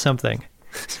steal something?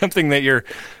 Something that your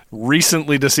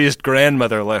recently deceased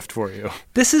grandmother left for you.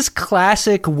 This is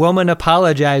classic woman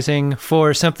apologizing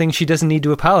for something she doesn't need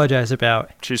to apologize about.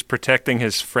 She's protecting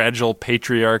his fragile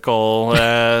patriarchal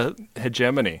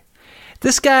hegemony.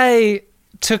 This guy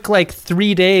took like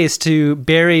 3 days to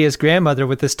bury his grandmother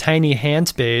with this tiny hand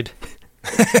spade.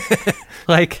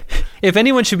 Like, if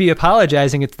anyone should be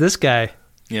apologizing, it's this guy.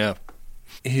 Yeah.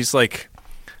 He's like,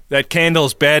 that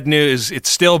candle's bad news. It's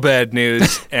still bad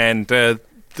news. And the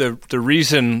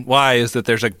reason why is that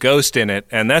there's a ghost in it.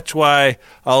 And that's why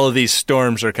all of these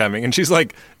storms are coming. And she's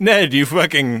like, Ned, you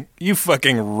fucking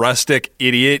rustic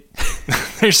idiot.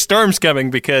 There's storms coming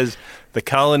because the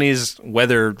colony's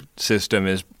weather system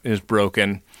is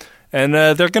broken. And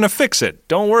they're going to fix it.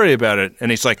 Don't worry about it.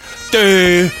 And he's like,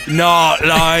 do not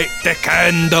light the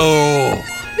candle.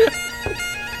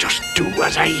 Do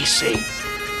as I say.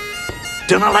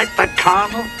 Dinna light that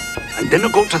candle, and dinna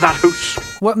go to that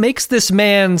house. What makes this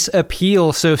man's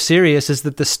appeal so serious is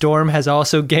that the storm has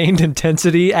also gained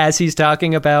intensity as he's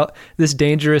talking about this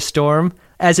dangerous storm,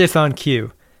 as if on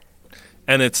cue.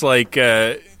 And it's like,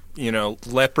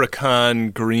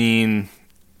 leprechaun green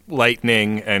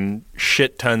lightning and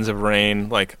shit tons of rain,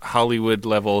 like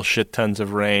Hollywood-level shit tons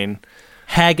of rain.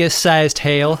 Haggis-sized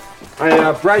hail.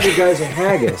 I brought you guys a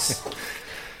haggis.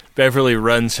 Beverly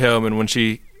runs home, and when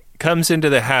she comes into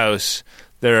the house,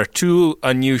 there are two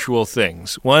unusual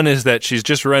things. One is that she's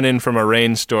just run in from a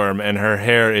rainstorm, and her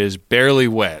hair is barely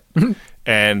wet.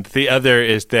 And the other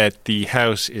is that the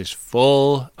house is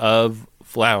full of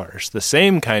flowers, the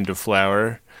same kind of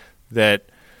flower that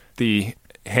the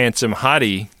handsome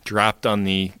hottie dropped on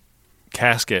the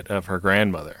casket of her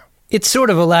grandmother. It's sort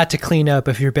of a lot to clean up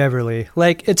if you're Beverly.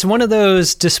 Like, it's one of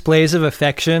those displays of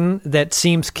affection that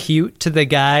seems cute to the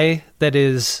guy that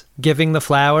is giving the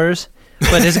flowers,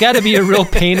 but has got to be a real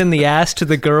pain in the ass to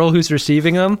the girl who's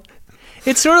receiving them.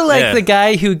 It's sort of like the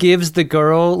guy who gives the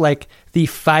girl, like, the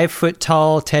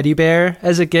 5-foot-tall teddy bear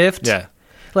as a gift. Yeah.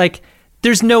 Like,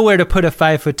 there's nowhere to put a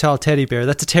 5-foot-tall teddy bear.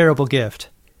 That's a terrible gift.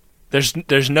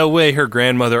 There's no way her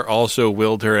grandmother also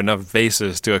willed her enough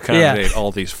vases to accommodate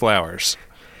all these flowers.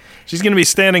 She's going to be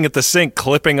standing at the sink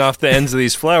clipping off the ends of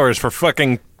these flowers for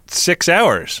fucking 6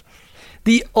 hours.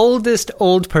 The oldest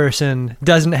old person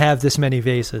doesn't have this many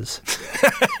vases.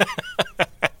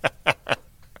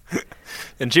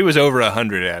 And she was over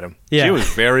 100, Adam. Yeah. She was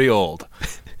very old.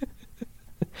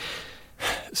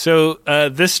 So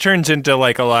this turns into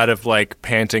like a lot of like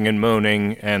panting and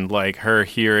moaning and like her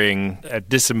hearing a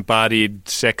disembodied,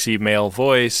 sexy male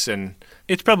voice. And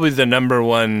it's probably the number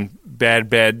one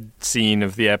bad scene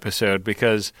of the episode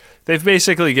because they've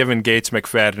basically given Gates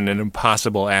McFadden an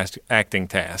impossible acting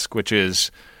task, which is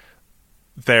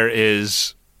there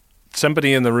is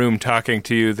somebody in the room talking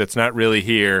to you that's not really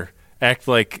here. Act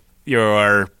like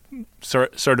you're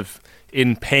sort of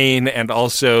in pain and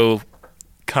also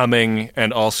coming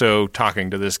and also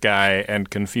talking to this guy and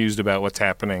confused about what's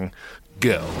happening.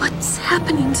 Go. What's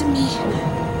happening to me?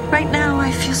 Right now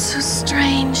I feel so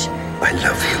strange. I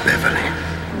love you, Beverly.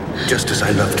 Just as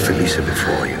I loved Felisa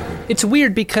before you. It's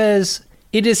weird because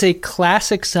it is a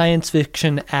classic science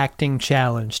fiction acting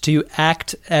challenge to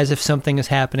act as if something is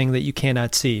happening that you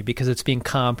cannot see because it's being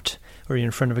comped or you're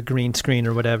in front of a green screen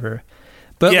or whatever.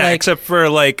 But yeah, except for,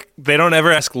 like, they don't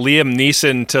ever ask Liam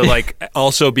Neeson to, like,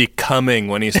 also be coming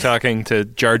when he's talking to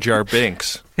Jar Jar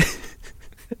Binks.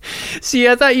 See,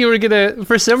 I thought you were going to...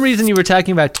 For some reason, you were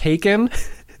talking about Taken.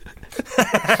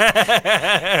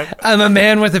 I'm a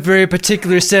man with a very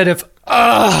particular set of,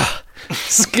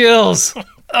 skills.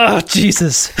 Oh,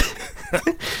 Jesus.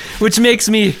 Which makes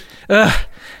me,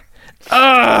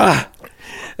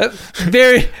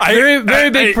 very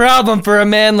big problem for a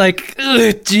man like,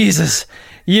 Jesus.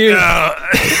 You. I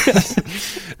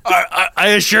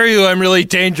assure you I'm really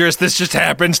dangerous. This just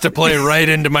happens to play right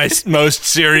into my most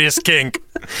serious kink,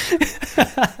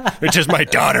 which is my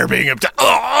daughter being abducted.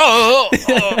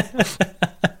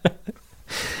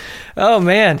 Oh,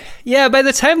 man. Yeah, by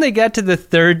the time they got to the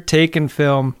third Taken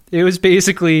film, it was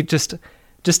basically just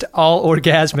all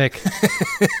orgasmic.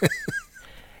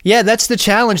 Yeah, that's the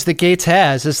challenge that Gates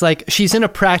has. It's like she's in a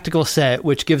practical set,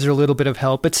 which gives her a little bit of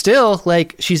help, but still,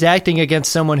 like, she's acting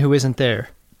against someone who isn't there.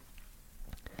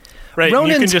 Right.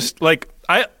 You can just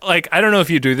I don't know if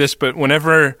you do this, but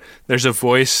whenever there's a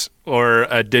voice or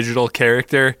a digital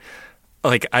character,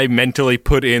 like I mentally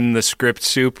put in the script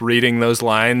soup reading those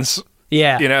lines.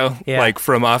 Yeah. You know, like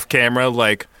from off camera,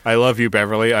 like, I love you,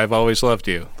 Beverly. I've always loved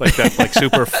you. Like that, like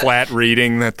super flat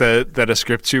reading that a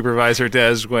script supervisor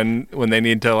does when they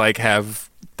need to like have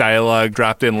dialogue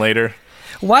dropped in later.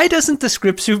 Why doesn't the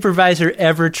script supervisor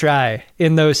ever try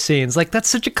in those scenes? Like, that's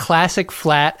such a classic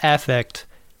flat affect.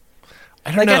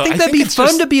 I don't know. I think that'd be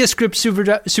fun to be a script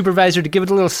supervisor to give it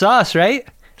a little sauce, right?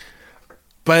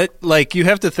 But like, you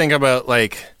have to think about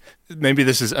like. Maybe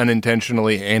this is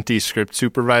unintentionally anti-script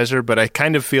supervisor, but I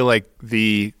kind of feel like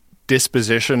the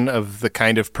disposition of the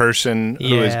kind of person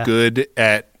who is good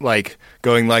at like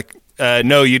going like,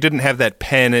 no, you didn't have that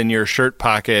pen in your shirt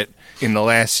pocket in the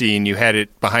last scene. You had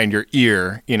it behind your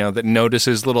ear, you know, that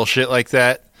notices little shit like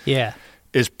that. Yeah.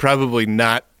 Is probably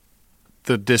not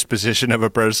the disposition of a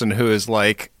person who is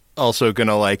like also going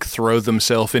to like throw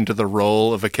themselves into the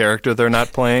role of a character they're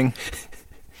not playing.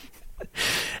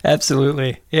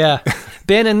 Absolutely. Yeah.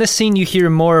 Ben, in this scene, you hear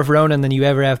more of Ronan than you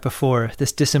ever have before.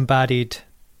 This disembodied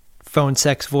phone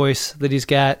sex voice that he's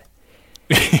got.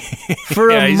 For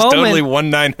a he's moment, totally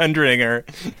 1-900ing her.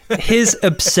 His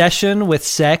obsession with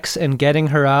sex and getting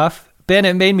her off Ben,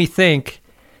 it made me think,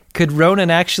 could Ronan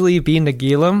actually be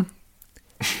Nagilum?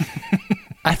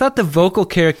 I thought the vocal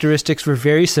characteristics were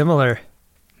very similar.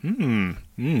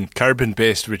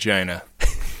 Carbon-based vagina.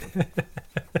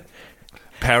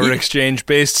 Power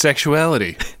exchange-based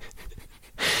sexuality.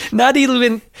 Not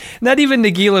even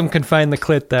Nagilum can find the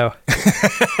clit, though.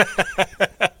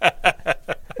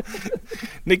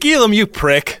 Nagilum, you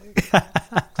prick.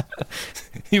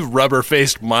 You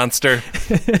rubber-faced monster.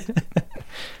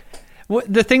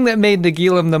 The thing that made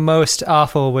Nagilum the most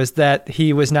awful was that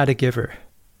he was not a giver.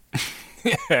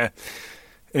 Yeah.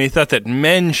 And he thought that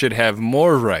men should have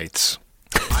more rights.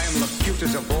 I am the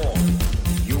cutest of all.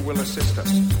 You will assist us.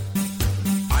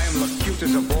 I am the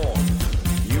cutest of all.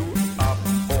 You are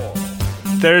all.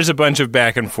 There's a bunch of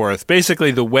back and forth.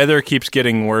 Basically, the weather keeps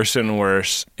getting worse and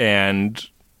worse, and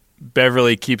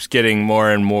Beverly keeps getting more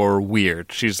and more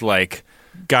weird. She's like,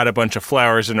 got a bunch of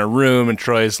flowers in her room, and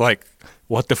Troy's like,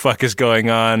 what the fuck is going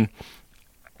on?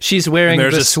 She's wearing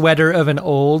the sweater of an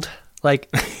old.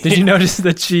 Like, did you notice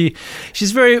that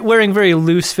she's wearing very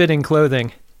loose-fitting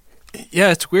clothing? Yeah,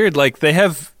 it's weird. Like they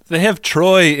have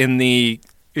Troi in the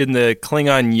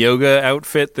Klingon yoga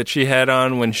outfit that she had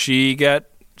on when she got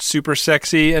super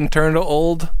sexy and turned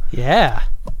old. Yeah.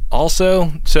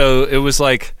 Also, so it was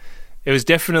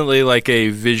definitely like a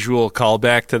visual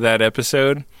callback to that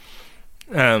episode.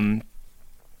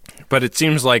 But it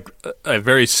seems like a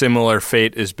very similar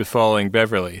fate is befalling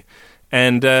Beverly.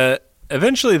 And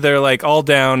eventually they're like all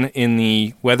down in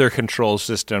the weather control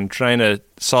system trying to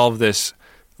solve this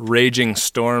raging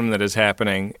storm that is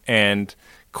happening. And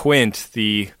Quint,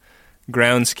 the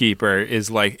groundskeeper,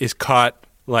 is caught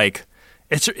like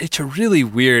it's a really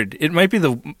weird. It might be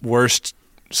the worst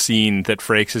scene that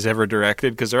Frakes has ever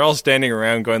directed because they're all standing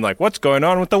around going like, what's going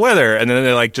on with the weather? And then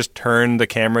they like just turn the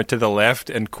camera to the left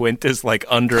and Quint is like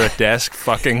under a desk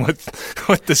fucking with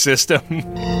the system.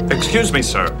 Excuse me,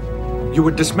 sir. You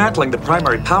were dismantling the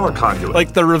primary power conduit.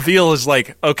 Like the reveal is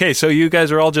like, okay, so you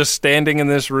guys are all just standing in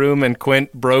this room and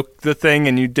Quint broke the thing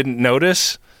and you didn't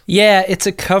notice? Yeah, it's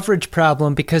a coverage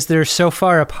problem because they're so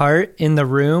far apart in the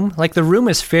room. Like the room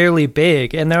is fairly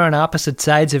big and they're on opposite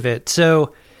sides of it.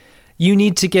 So you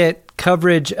need to get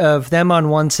coverage of them on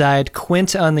one side,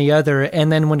 Quint on the other,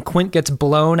 and then when Quint gets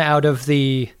blown out of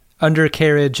the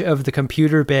undercarriage of the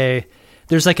computer bay,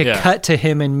 there's like a cut to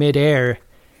him in midair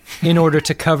in order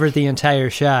to cover the entire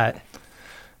shot.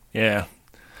 Yeah.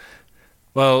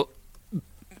 Well,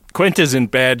 Quint is in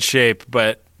bad shape,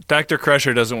 but Dr.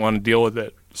 Crusher doesn't want to deal with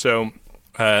it. So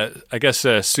I guess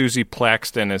Susie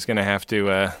Plaxton is going to have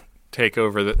to take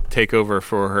over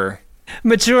for her.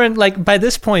 Maturin, like, by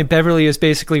this point, Beverly has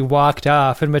basically walked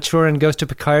off, and Maturin goes to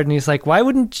Picard, and he's like, why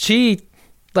wouldn't she,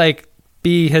 like,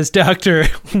 be his doctor?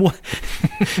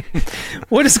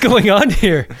 What is going on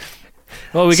here?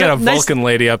 Well, we got a Vulcan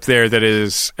lady up there that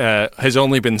has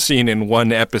only been seen in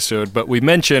one episode, but we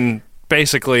mention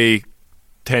basically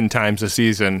 10 times a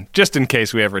season, just in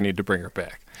case we ever need to bring her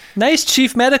back. Nice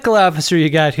chief medical officer you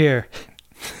got here.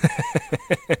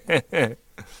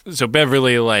 So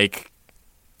Beverly, like,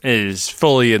 is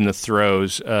fully in the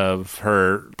throes of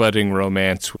her budding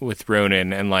romance with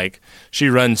Ronan, and like she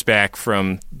runs back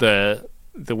from the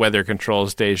weather control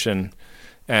station,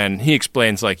 and he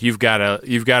explains like you've got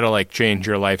to like change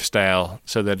your lifestyle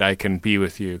so that I can be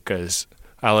with you, because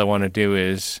all I want to do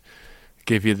is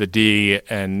give you the D,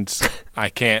 and I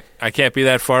can't be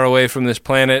that far away from this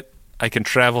planet. I can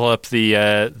travel up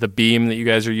the beam that you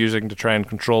guys are using to try and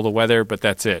control the weather, but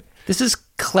that's it. This is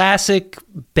classic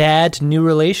bad new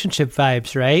relationship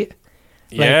vibes, right?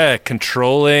 Yeah,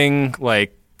 controlling,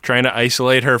 like trying to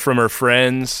isolate her from her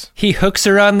friends. He hooks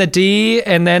her on the D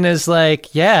and then is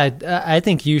like, "Yeah, I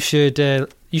think you should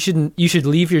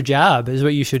leave your job is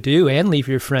what you should do, and leave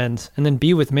your friends and then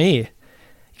be with me. You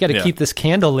got to keep this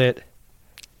candle lit."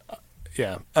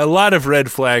 Yeah, a lot of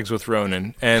red flags with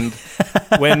Ronan, and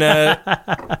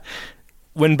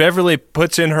when Beverly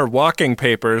puts in her walking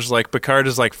papers, like Picard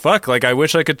is like, fuck, like I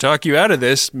wish I could talk you out of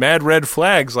this. Mad red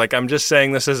flags. Like I'm just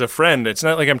saying this as a friend. It's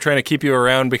not like I'm trying to keep you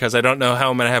around because I don't know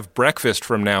how I'm going to have breakfast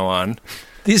from now on.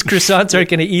 These croissants aren't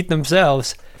going to eat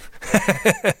themselves.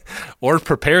 Or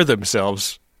prepare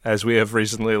themselves, as we have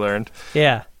recently learned.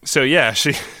 Yeah. So yeah,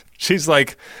 she's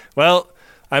like, well,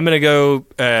 I'm going to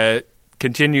go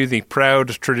continue the proud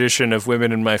tradition of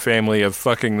women in my family of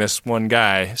fucking this one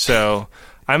guy. So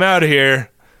I'm out of here.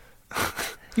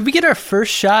 We get our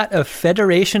first shot of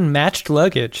Federation matched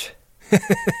luggage.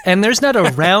 And there's not a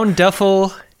round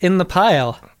duffel in the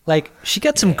pile. Like, she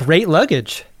got some great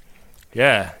luggage.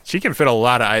 Yeah, she can fit a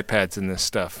lot of iPads in this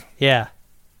stuff. Yeah.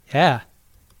 I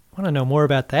want to know more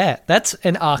about that. That's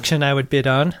an auction I would bid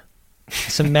on.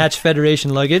 Some Match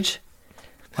Federation luggage.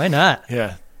 Why not?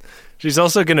 Yeah. She's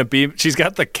also going to be... She's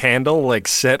got the candle, like,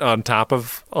 set on top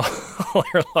of all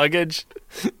her luggage.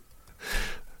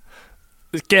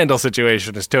 This candle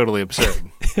situation is totally absurd.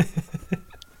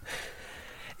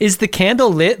 Is the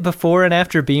candle lit before and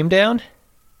after beam down?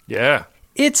 Yeah.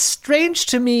 It's strange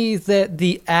to me that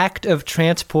the act of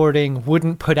transporting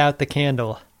wouldn't put out the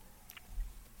candle.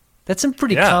 That's some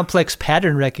pretty complex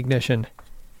pattern recognition.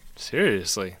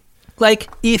 Seriously. Like,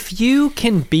 if you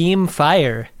can beam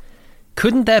fire,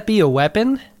 couldn't that be a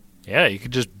weapon? Yeah, you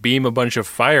could just beam a bunch of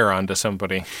fire onto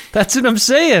somebody. That's what I'm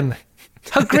saying.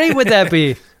 How great would that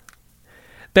be?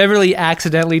 Beverly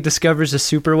accidentally discovers a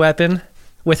super weapon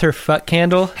with her fuck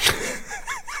candle.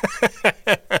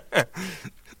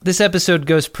 This episode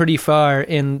goes pretty far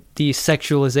in the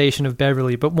sexualization of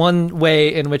Beverly, but one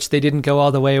way in which they didn't go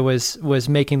all the way was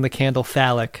making the candle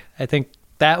phallic. I think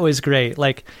that was great.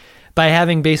 Like, by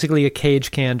having basically a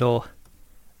cage candle.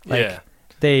 Like,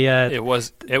 they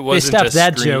stopped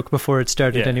that joke before it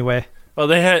started anyway. Well,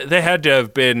 they had to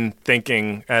have been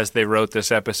thinking as they wrote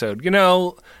this episode, you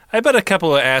know, I bet a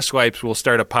couple of asswipes will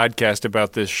start a podcast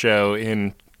about this show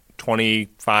in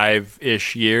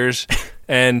 25-ish years,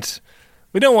 and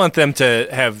we don't want them to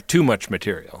have too much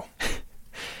material.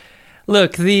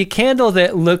 Look, the candle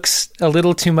that looks a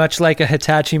little too much like a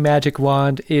Hitachi magic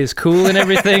wand is cool and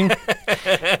everything,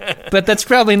 but that's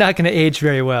probably not going to age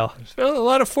very well. There's a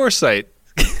lot of foresight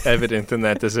evident in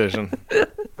that decision.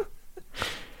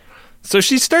 So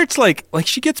she starts like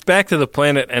she gets back to the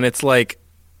planet, and it's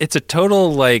a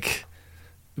total like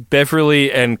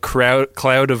Beverly and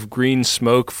cloud of green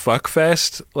smoke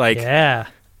fuckfest. Like, yeah.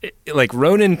 Like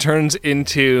Ronan turns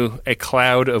into a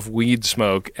cloud of weed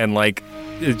smoke, and like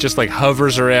it just like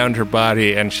hovers around her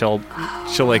body, and she'll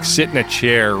like sit in a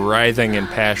chair writhing in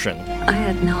passion. I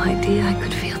had no idea I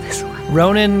could feel this way.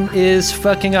 Ronan is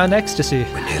fucking on ecstasy.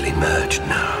 We're nearly merged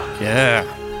now. Yeah.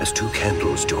 As two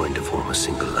candles join to form a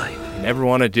single light. Never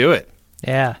want to do it.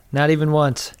 Yeah, not even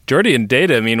once. Geordi and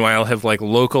Data, meanwhile, have like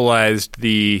localized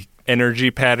the energy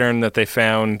pattern that they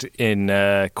found in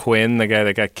Quinn, the guy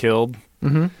that got killed.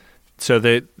 Mm-hmm. So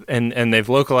they've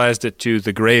localized it to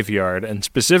the graveyard, and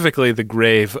specifically the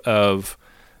grave of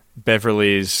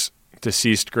Beverly's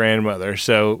deceased grandmother.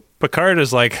 So Picard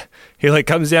is like, he like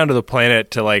comes down to the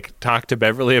planet to like talk to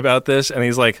Beverly about this, and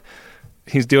he's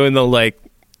doing the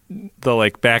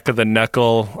back of the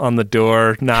knuckle on the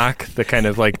door knock, the kind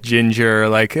of like ginger,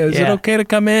 like, is it okay to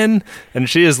come in? And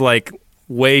she is like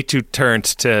way too turnt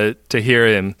to hear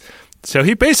him. So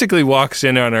he basically walks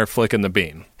in on her flicking the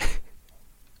bean.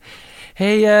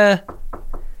 Hey,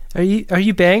 are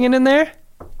you banging in there?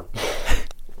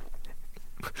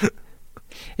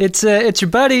 It's your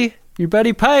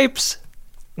buddy Pipes.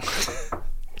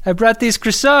 I brought these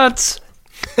croissants.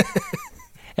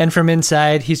 And from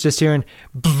inside, he's just hearing.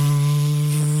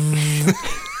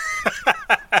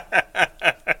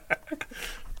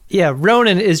 Yeah,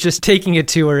 Ronan is just taking it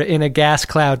to her in a gas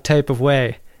cloud type of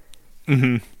way.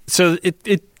 Mm-hmm. So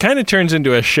it kind of turns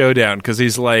into a showdown because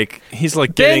he's like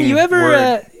getting.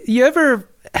 Ben, you ever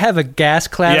have a gas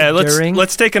cloud? Yeah, during?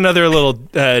 let's take another little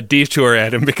detour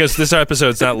at him because this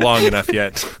episode's not long enough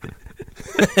yet.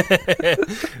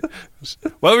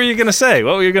 What were you gonna say?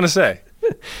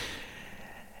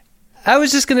 I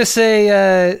was just gonna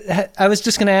say. I was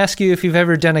just gonna ask you if you've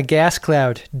ever done a gas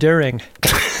cloud during.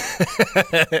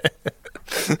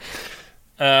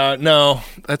 No,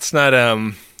 that's not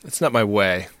my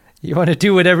way. You want to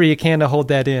do whatever you can to hold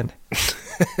that in.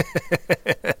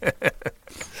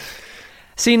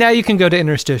 See, now you can go to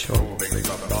interstitial.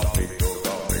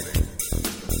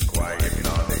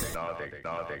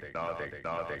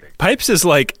 Pipes is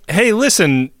like, hey,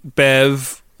 listen,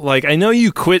 Bev, like, I know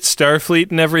you quit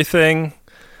Starfleet and everything,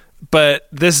 but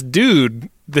this dude,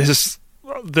 this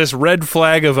red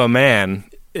flag of a man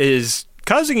is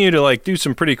causing you to like do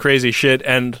some pretty crazy shit,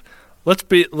 and let's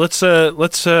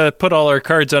put all our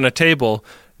cards on a table.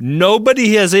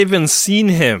 Nobody has even seen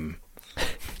him.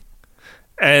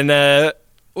 And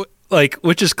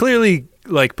which is clearly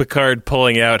like Picard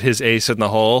pulling out his ace in the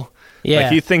hole. Yeah.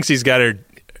 Like he thinks he's got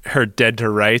her dead to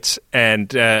rights, and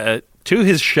to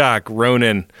his shock,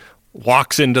 Ronan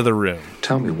walks into the room.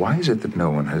 Tell me, why is it that no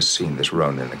one has seen this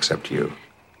Ronan except you?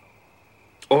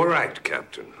 All right,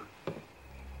 Captain.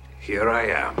 Here I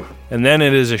am. And then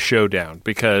it is a showdown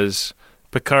because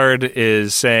Picard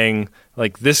is saying,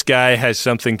 like, this guy has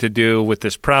something to do with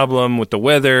this problem with the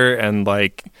weather, and,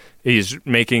 like, he's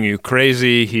making you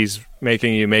crazy. He's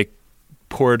making you make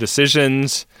poor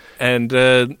decisions. And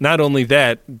not only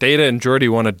that, Data and Geordi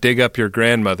want to dig up your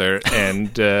grandmother,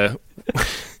 and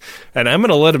and I'm going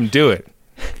to let him do it.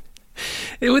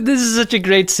 This is such a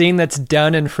great scene that's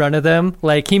done in front of them.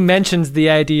 Like, he mentions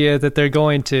the idea that they're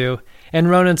going to,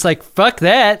 and Ronan's like, fuck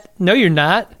that. No, you're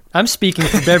not. I'm speaking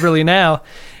for Beverly now.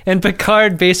 And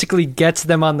Picard basically gets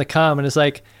them on the comm and is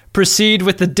like, proceed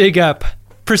with the dig up.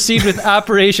 Proceed with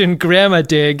Operation Grandma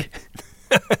Dig.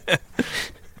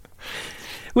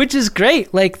 Which is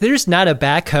great. Like, there's not a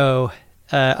backhoe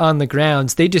on the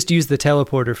grounds. They just use the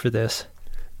teleporter for this.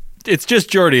 It's just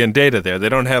Geordi and Data there. They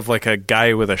don't have, like, a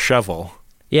guy with a shovel.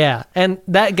 Yeah, and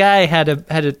that guy had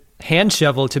a hand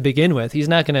shovel to begin with. He's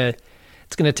not gonna.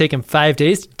 It's gonna take him 5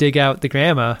 days to dig out the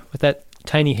grandma with that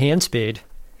tiny hand spade.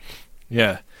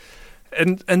 Yeah,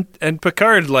 and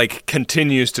Picard like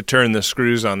continues to turn the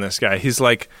screws on this guy. He's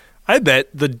like, I bet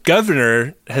the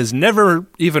governor has never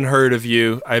even heard of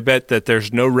you. I bet that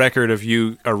there's no record of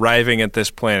you arriving at this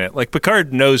planet. Like,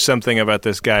 Picard knows something about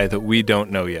this guy that we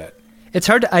don't know yet. It's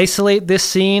hard to isolate this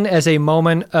scene as a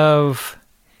moment of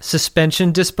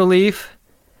suspension disbelief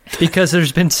because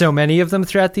there's been so many of them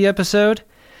throughout the episode.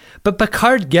 But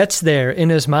Picard gets there in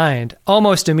his mind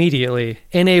almost immediately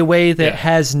in a way that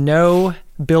has no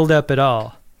build-up at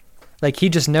all. Like, he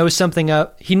just knows something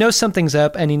up. He knows something's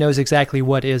up, and he knows exactly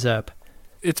what is up.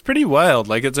 It's pretty wild.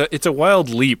 Like, it's a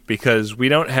wild leap because we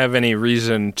don't have any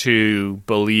reason to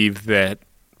believe that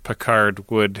Picard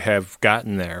would have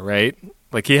gotten there, right?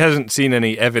 Like, he hasn't seen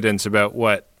any evidence about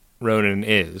what Ronan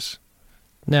is.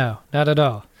 No, not at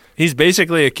all. He's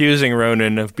basically accusing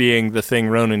Ronan of being the thing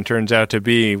Ronan turns out to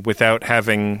be without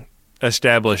having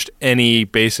established any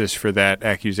basis for that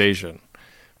accusation.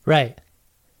 Right.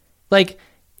 Like,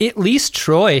 at least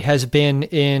Troi has been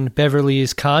in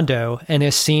Beverly's condo and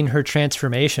has seen her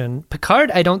transformation.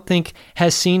 Picard, I don't think,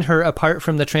 has seen her apart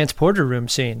from the transporter room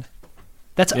scene.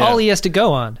 That's all he has to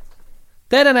go on.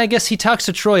 That, and I guess he talks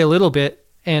to Troi a little bit,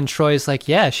 and Troy's like,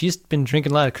 yeah, she's been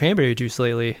drinking a lot of cranberry juice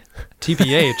lately.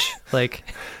 TBH.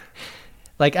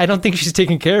 like, I don't think she's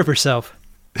taking care of herself.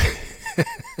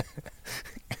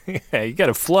 Yeah, you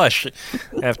gotta flush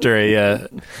after a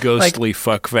ghostly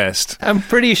fuck fest. I'm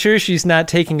pretty sure she's not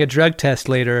taking a drug test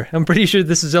later. I'm pretty sure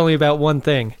this is only about one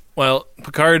thing. Well,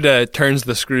 Picard turns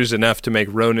the screws enough to make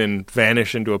Ronan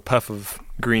vanish into a puff of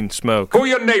green smoke. Who are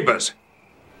your neighbors?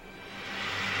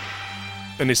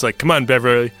 And he's like, come on,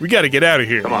 Beverly, we gotta get out of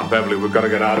here. Come on, Beverly, we've got to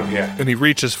get out of here. And he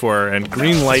reaches for her, and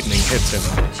green lightning hits him.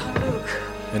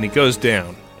 And he goes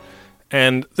down.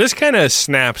 And this kind of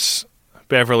snaps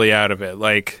Beverly out of it.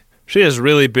 Like, she has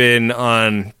really been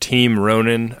on Team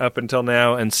Ronan up until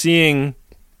now, and seeing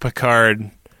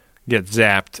Picard get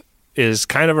zapped is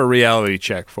kind of a reality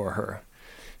check for her.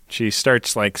 She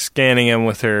starts, like, scanning him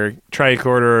with her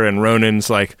tricorder, and Ronan's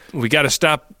like, we gotta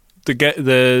stop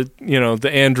the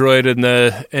android and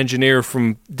the engineer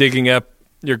from digging up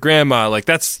your grandma. Like,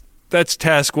 that's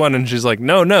task one. And she's like,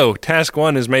 no, task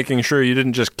one is making sure you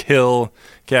didn't just kill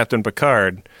Captain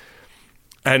Picard.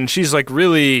 And she's like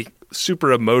really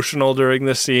super emotional during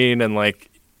this scene and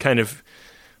like kind of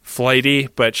flighty,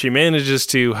 but she manages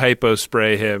to hypo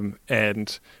spray him,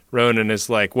 and Ronan is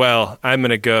like, well, I'm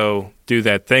gonna go do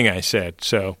that thing I said,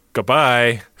 so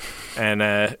goodbye. And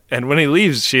when he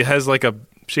leaves, she has like a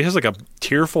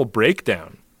tearful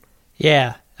breakdown.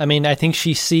 Yeah, I mean, I think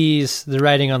she sees the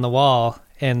writing on the wall,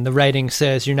 and the writing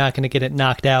says you're not going to get it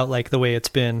knocked out like the way it's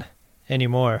been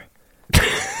anymore.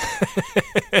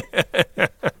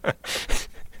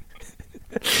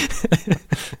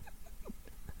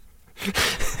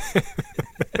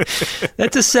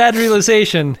 That's a sad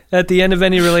realization at the end of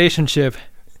any relationship.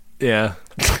 Yeah.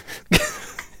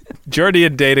 Geordi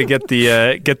and Data get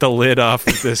the lid off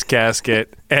of this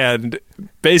casket, and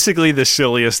basically the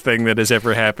silliest thing that has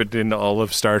ever happened in all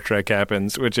of Star Trek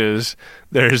happens, which is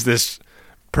there's this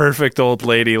perfect old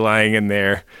lady lying in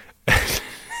there,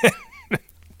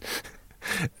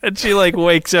 and she like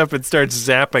wakes up and starts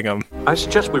zapping them. I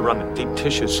suggest we run a deep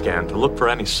tissue scan to look for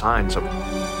any signs of...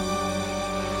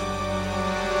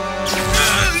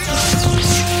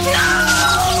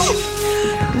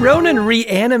 Ronan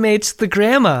reanimates the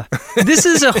grandma. This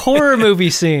is a horror movie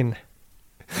scene.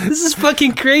 This is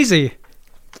fucking crazy.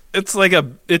 It's like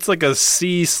a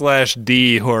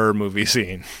C/D horror movie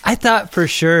scene. I thought for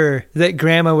sure that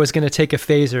grandma was going to take a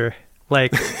phaser.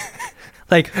 Like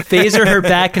phaser her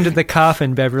back into the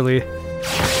coffin, Beverly.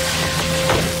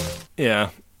 Yeah.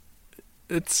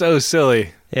 It's so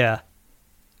silly. Yeah.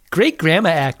 Great grandma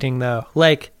acting, though.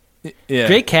 Like, yeah.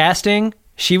 Great casting.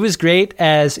 She was great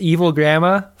as evil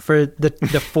grandma for the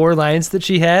 4 lines that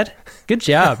she had. Good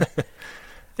job.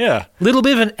 Yeah. Little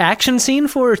bit of an action scene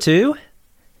for her, too.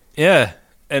 Yeah.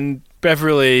 And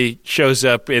Beverly shows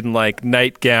up in, like,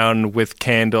 nightgown with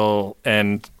candle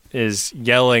and is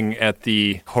yelling at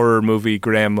the horror movie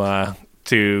grandma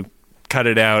to cut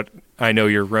it out. I know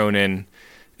you're Ronin.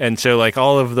 And so, like,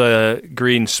 all of the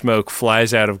green smoke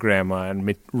flies out of Grandma and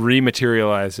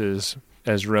rematerializes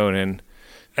as Ronin.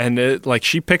 And,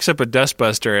 she picks up a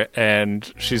dustbuster,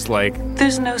 and she's like,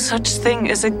 There's no such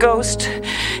thing as a ghost.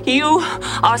 You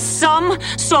are some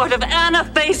sort of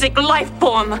anaphasic life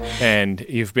form. And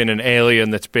you've been an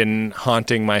alien that's been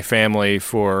haunting my family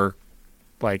for,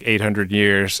 800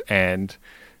 years, and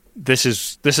this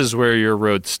is where your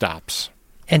road stops.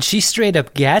 And she straight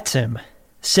up gets him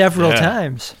several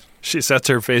times. She sets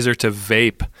her phaser to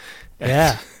vape.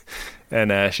 Yeah.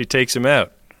 And she takes him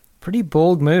out. Pretty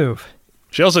bold move.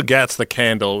 She also gets the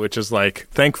candle, which is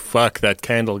thank fuck that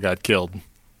candle got killed.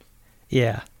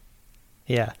 Yeah.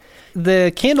 Yeah.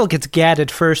 The candle gets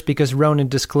gatted first because Ronan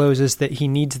discloses that he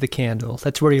needs the candle.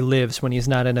 That's where he lives when he's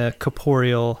not in a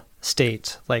corporeal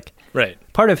state. Right.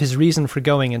 Part of his reason for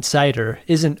going inside her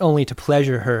isn't only to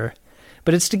pleasure her,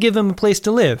 but it's to give him a place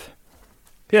to live.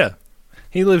 Yeah.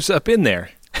 He lives up in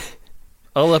there.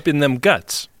 All up in them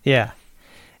guts. Yeah.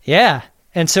 Yeah.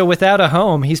 And so without a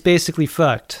home, he's basically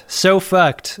fucked. So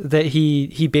fucked that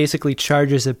he basically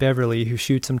charges at Beverly, who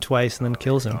shoots him twice and then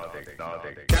kills him.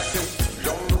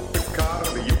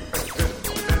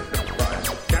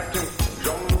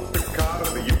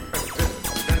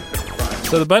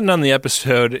 So the button on the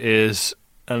episode is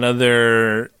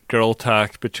another girl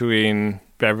talk between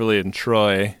Beverly and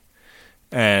Troi,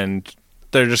 and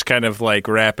they're just kind of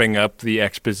wrapping up the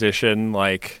exposition,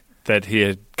 that he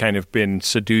had kind of been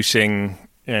seducing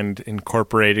and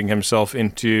incorporating himself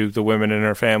into the women in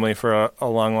her family for a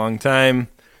long, long time.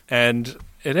 And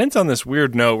it ends on this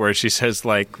weird note where she says,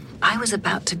 I was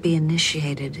about to be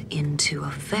initiated into a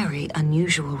very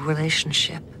unusual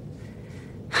relationship.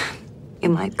 You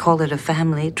might call it a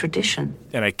family tradition.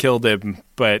 And I killed him,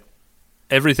 but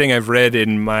everything I've read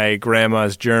in my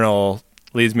grandma's journal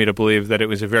leads me to believe that it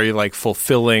was a very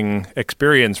fulfilling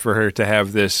experience for her to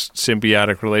have this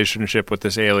symbiotic relationship with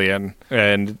this alien,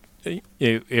 and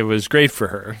it was great for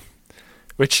her,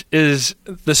 which is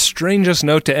the strangest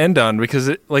note to end on, because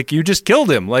you just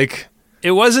killed him.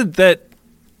 It wasn't that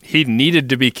he needed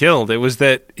to be killed, it was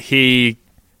that he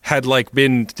had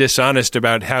been dishonest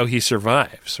about how he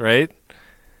survives, right?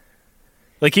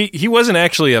 He wasn't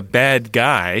actually a bad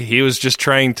guy. He was just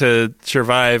trying to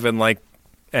survive,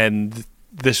 and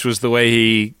this was the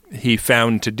way he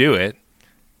found to do it.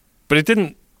 But it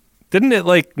didn't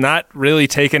it not really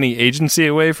take any agency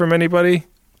away from anybody?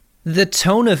 The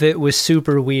tone of it was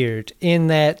super weird in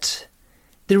that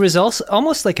there was also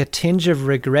almost a tinge of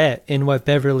regret in what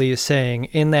Beverly is saying,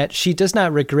 in that she does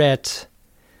not regret,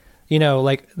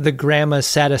 the grandma's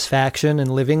satisfaction in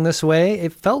living this way.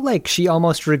 It felt like she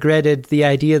almost regretted the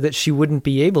idea that she wouldn't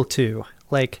be able to.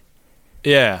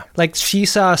 Yeah. She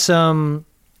saw some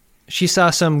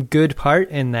good part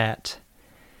in that.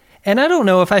 And I don't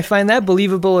know if I find that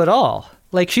believable at all.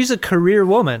 She's a career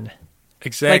woman.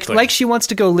 Exactly. She wants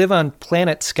to go live on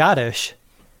planet Scottish.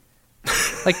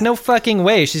 No fucking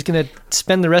way she's going to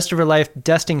spend the rest of her life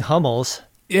dusting Hummels.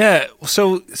 Yeah,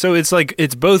 so it's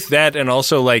it's both that and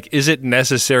also is it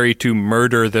necessary to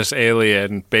murder this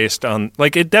alien based on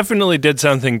it definitely did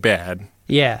something bad.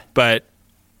 Yeah. But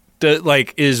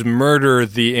is murder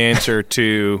the answer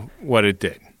to what it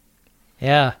did?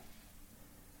 Yeah.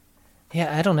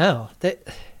 Yeah, I don't know.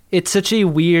 It's such a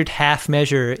weird half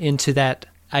measure into that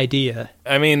idea.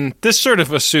 I mean, this sort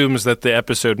of assumes that the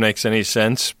episode makes any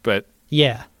sense, but...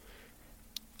 Yeah.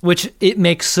 Which it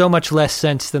makes so much less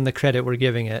sense than the credit we're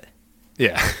giving it.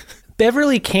 Yeah.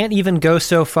 Beverly can't even go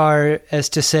so far as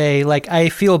to say, I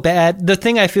feel bad. The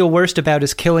thing I feel worst about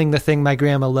is killing the thing my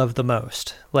grandma loved the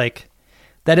most.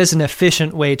 That is an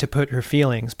efficient way to put her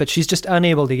feelings, but she's just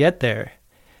unable to get there.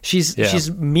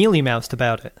 She's mealy-mouthed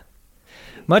about it.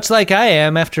 Much like I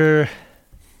am after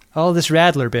all this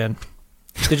Radler bin.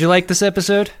 Did you like this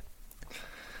episode?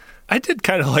 I did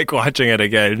kind of like watching it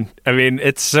again. I mean,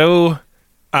 it's so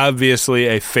obviously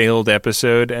a failed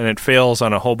episode, and it fails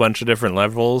on a whole bunch of different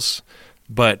levels.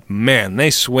 But, man,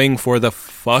 they swing for the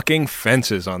fucking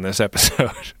fences on this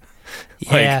episode.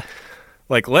 Yeah.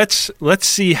 Let's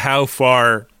see how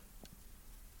far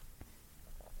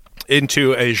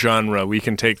into a genre we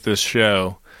can take this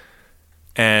show.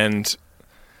 And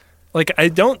I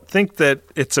don't think that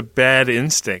it's a bad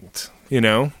instinct,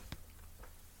 I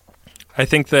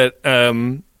think that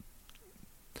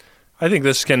I think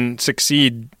this can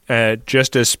succeed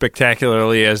just as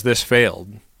spectacularly as this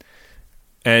failed.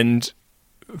 And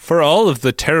for all of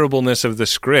the terribleness of the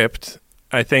script,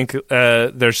 I think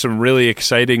there's some really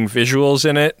exciting visuals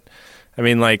in it. I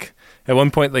mean, at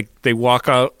one point, they walk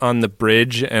out on the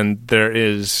bridge and there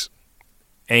is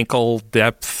ankle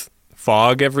depth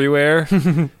fog everywhere.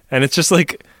 And it's just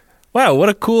like, wow, what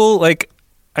a cool, like,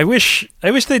 I wish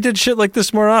they did shit like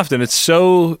this more often. It's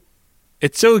so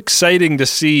exciting to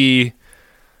see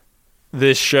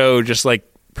this show just like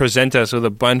present us with a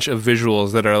bunch of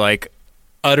visuals that are like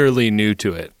utterly new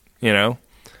to it, you know?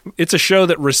 It's a show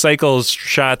that recycles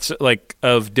shots like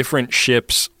of different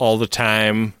ships all the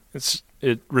time.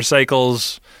 It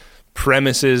recycles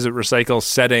premises, it recycles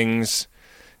settings,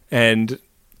 and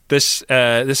this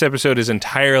episode is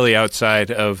entirely outside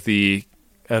of the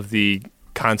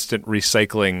constant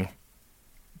recycling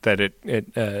that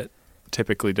it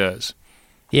typically does.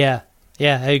 Yeah,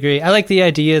 I agree. I like the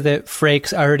idea that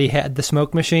Frakes already had the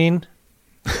smoke machine,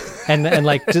 and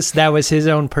like just that was his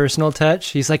own personal touch.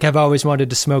 He's like, I've always wanted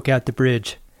to smoke out the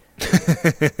bridge.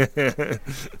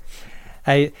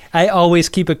 I always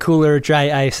keep a cooler of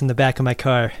dry ice in the back of my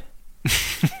car.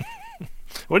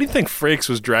 What do you think Frakes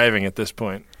was driving at this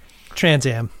point? Trans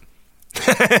Am.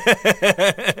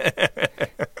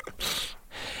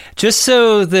 Just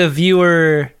so the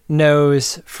viewer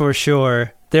knows for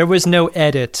sure, there was no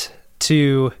edit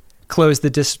to close the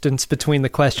distance between the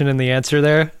question and the answer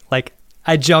there. Like,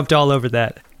 I jumped all over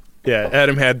that. Yeah,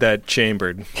 Adam had that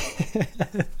chambered.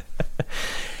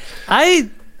 I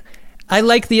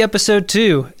like the episode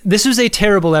too. This was a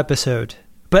terrible episode,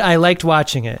 but I liked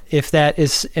watching it, if that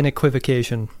is an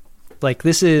equivocation. Like,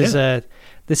 this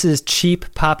is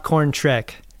cheap popcorn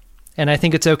Trek. And I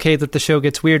think it's okay that the show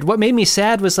gets weird. What made me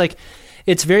sad was, like,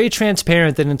 it's very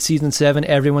transparent that in season 7,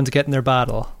 everyone's getting their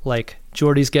bottle. Like,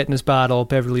 Geordi's getting his bottle,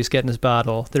 Beverly's getting his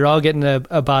bottle. They're all getting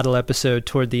a bottle episode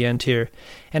toward the end here.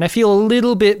 And I feel a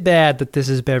little bit bad that this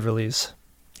is Beverly's,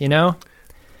 you know?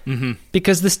 Mm-hmm.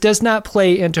 Because this does not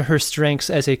play into her strengths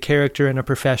as a character and a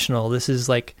professional. This is,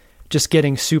 like, just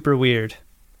getting super weird.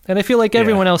 And I feel like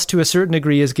everyone else, to a certain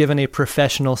degree, is given a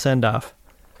professional send-off.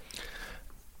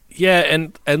 Yeah,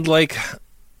 and like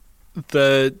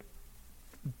the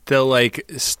like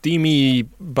steamy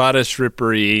bodice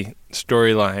rippery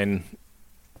storyline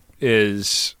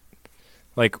is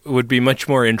like would be much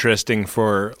more interesting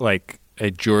for like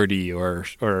a Geordi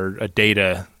or a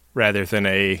Data rather than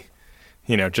a,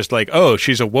 you know, just like, oh,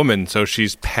 she's a woman, so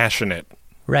she's passionate.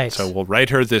 Right. So we'll write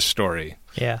her this story.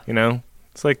 Yeah. You know?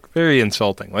 It's like very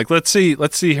insulting. Like let's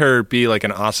see her be like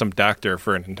an awesome doctor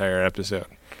for an entire episode.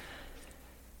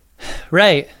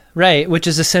 Right, which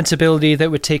is a sensibility that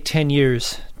would take 10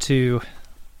 years to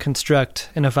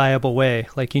construct in a viable way.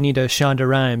 Like, you need a Shonda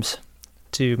Rhimes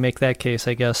to make that case,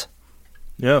 I guess.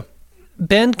 Yeah.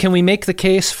 Ben, can we make the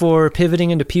case for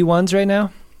pivoting into P1s right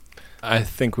now? I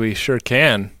think we sure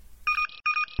can.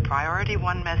 Priority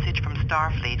 1 message from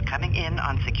Starfleet coming in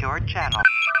on secured channel.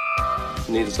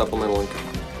 Need a supplemental income.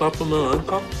 Supplemental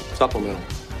income? Supplemental.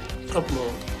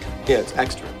 Yeah, it's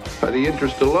extra. The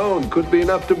interest alone could be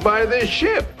enough to buy this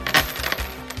ship.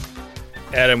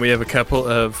 Adam, we have a couple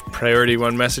of Priority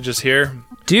 1 messages here.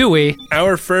 Do we?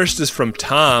 Our first is from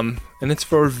Tom, and it's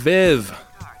for Viv.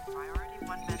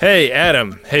 Hey,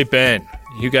 Adam. Hey, Ben.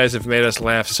 You guys have made us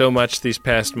laugh so much these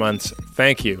past months.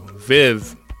 Thank you.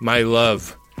 Viv, my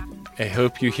love. I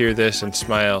hope you hear this and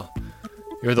smile.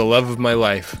 You're the love of my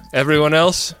life. Everyone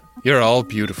else, you're all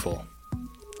beautiful.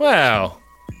 Wow.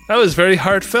 That was very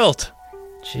heartfelt.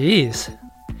 Jeez.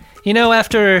 You know,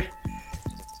 after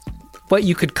what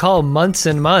you could call months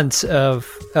and months of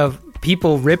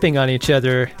people ripping on each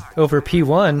other over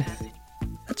P1,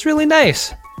 that's really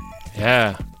nice.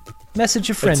 Yeah. Message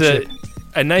of friendship. It's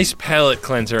a nice palate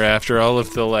cleanser after all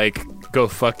of the, like, go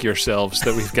fuck yourselves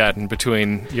that we've gotten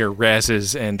between your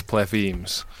Razes and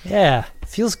Plefeems. Yeah,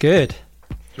 feels good.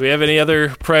 Do we have any other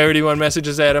Priority 1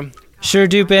 messages, Adam? Sure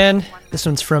do, Ben. This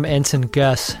one's from Ensign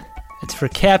Gus. It's for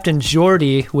Captain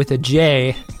Geordi with a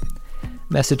J.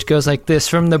 Message goes like this.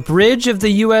 From the bridge of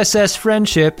the USS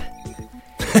Friendship,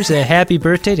 here's a happy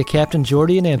birthday to Captain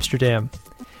Geordi in Amsterdam.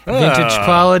 Vintage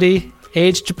quality,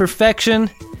 aged to perfection,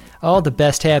 all the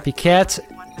best happy cats,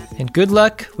 and good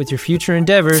luck with your future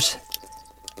endeavors.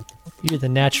 You're the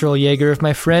natural Jaeger of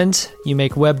my friends. You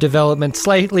make web development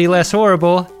slightly less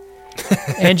horrible,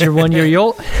 and you're 1 year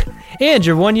old, and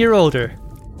you're 1 year older.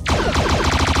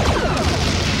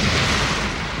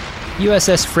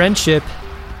 USS Friendship.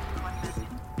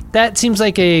 That seems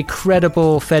like a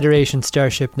credible Federation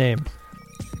starship name.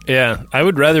 Yeah, I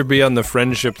would rather be on the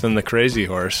Friendship than the Crazy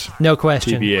Horse. No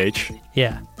question. TBH.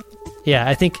 Yeah,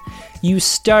 I think you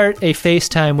start a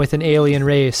FaceTime with an alien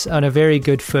race on a very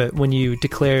good foot when you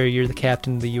declare you're the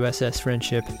captain of the USS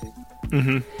Friendship.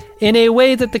 Mm-hmm. In a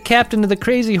way that the captain of the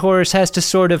Crazy Horse has to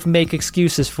sort of make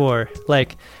excuses for.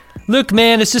 Like, look,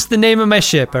 man, it's just the name of my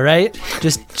ship, all right?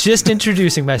 Just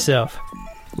introducing myself.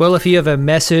 Well, if you have a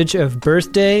message of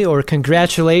birthday or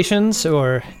congratulations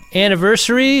or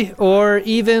anniversary or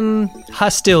even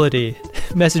hostility,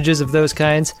 messages of those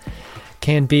kinds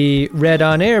can be read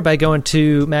on air by going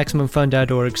to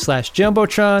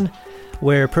MaximumFun.org/Jumbotron,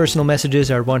 where personal messages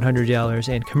are $100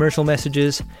 and commercial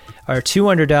messages are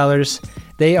 $200.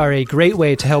 They are a great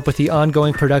way to help with the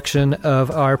ongoing production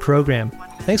of our program.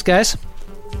 Thanks, guys.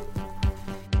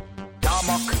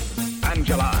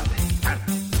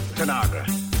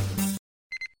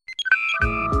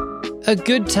 A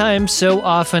good time so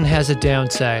often has a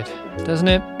downside, doesn't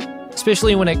it?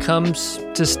 Especially when it comes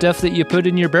to stuff that you put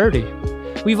in your birdie.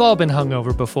 We've all been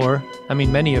hungover before. I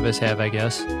mean, many of us have, I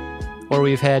guess. Or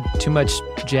we've had too much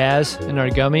jazz in our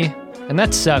gummy. And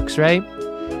that sucks, right?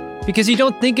 Because you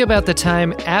don't think about the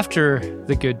time after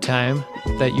the good time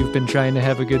that you've been trying to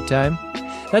have a good time.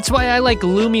 That's why I like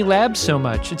Lumi Labs so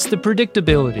much. It's the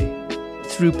predictability.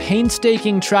 Through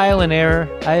painstaking trial and error,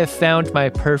 I have found my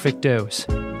perfect dose.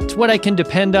 It's what I can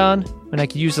depend on when I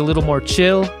could use a little more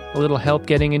chill, a little help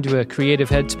getting into a creative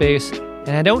headspace,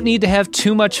 and I don't need to have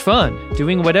too much fun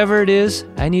doing whatever it is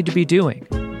I need to be doing.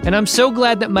 And I'm so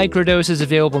glad that microdose is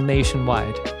available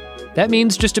nationwide. That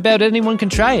means just about anyone can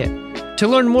try it. To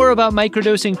learn more about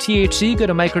microdosing THC, go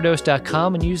to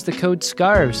microdose.com and use the code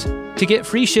SCARVES to get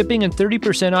free shipping and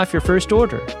 30% off your first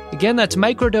order. Again, that's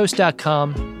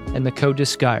microdose.com and the code is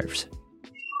SCARVES.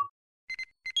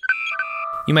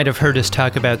 You might have heard us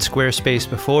talk about Squarespace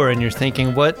before and you're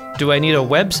thinking, what do I need a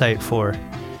website for?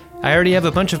 I already have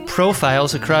a bunch of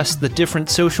profiles across the different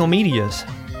social medias.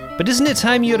 But isn't it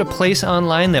time you had a place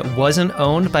online that wasn't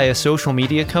owned by a social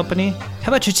media company? How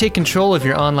about you take control of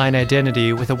your online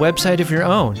identity with a website of your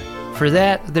own? For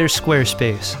that, there's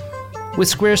Squarespace. With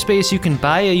Squarespace, you can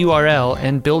buy a URL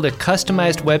and build a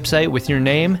customized website with your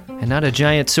name and not a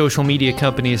giant social media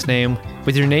company's name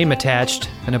with your name attached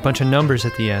and a bunch of numbers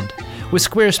at the end. With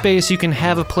Squarespace, you can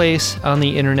have a place on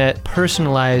the internet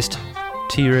personalized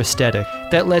to your aesthetic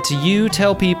that lets you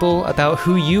tell people about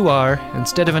who you are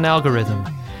instead of an algorithm.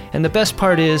 And the best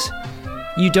part is,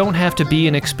 you don't have to be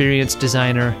an experienced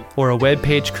designer or a web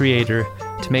page creator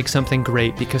to make something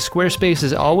great because Squarespace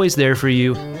is always there for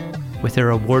you with their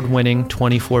award-winning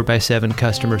 24/7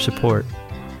 customer support.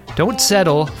 Don't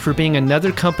settle for being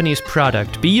another company's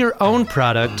product. Be your own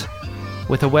product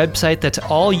with a website that's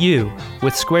all you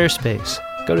with Squarespace.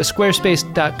 Go to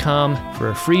squarespace.com for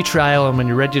a free trial, and when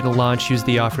you're ready to launch, use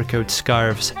the offer code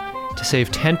SCARVES to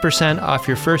save 10% off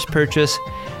your first purchase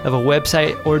of a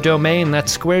website or domain.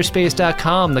 That's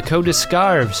squarespace.com. The code is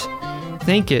SCARVES.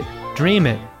 Think it, dream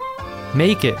it,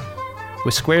 make it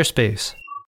with Squarespace.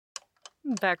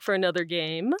 Back for another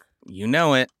game. You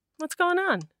know it. What's going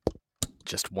on?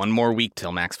 Just one more week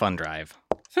till Max Fun Drive.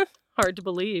 Hard to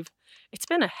believe. It's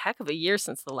been a heck of a year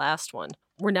since the last one.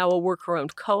 We're now a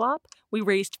worker-owned co-op. We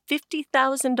raised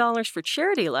 $50,000 for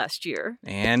charity last year.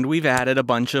 And we've added a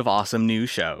bunch of awesome new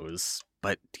shows.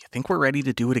 But do you think we're ready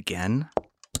to do it again?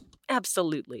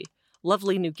 Absolutely.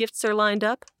 Lovely new gifts are lined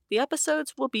up. The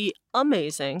episodes will be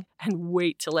amazing. And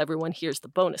wait till everyone hears the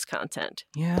bonus content.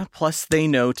 Yeah, plus they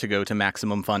know to go to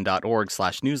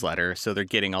MaximumFun.org/newsletter, so they're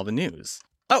getting all the news.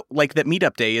 Oh, like that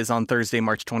Meetup Day is on Thursday,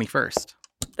 March 21st.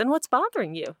 Then what's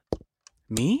bothering you?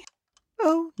 Me?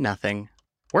 Oh, nothing.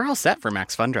 We're all set for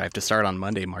Max Fun Drive to start on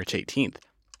Monday, March 18th.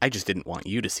 I just didn't want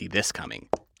you to see this coming.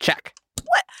 Check.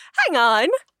 What? Hang on.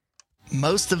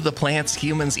 Most of the plants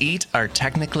humans eat are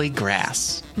technically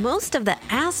grass. Most of the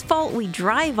asphalt we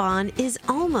drive on is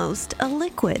almost a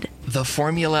liquid. The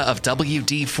formula of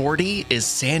WD-40 is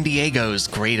San Diego's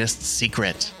greatest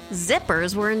secret.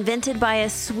 Zippers were invented by a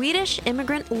Swedish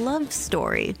immigrant love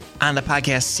story. On the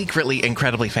podcast Secretly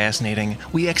Incredibly Fascinating,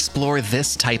 we explore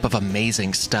this type of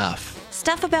amazing stuff.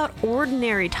 Stuff about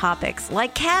ordinary topics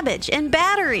like cabbage and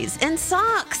batteries and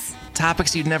socks.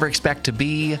 Topics you'd never expect to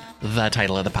be the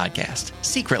title of the podcast.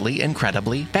 Secretly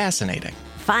Incredibly Fascinating.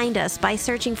 Find us by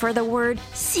searching for the word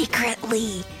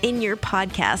secretly in your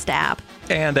podcast app.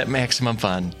 And at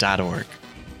MaximumFun.org.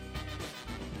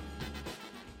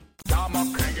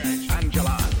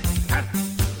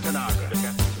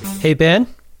 Hey, Ben?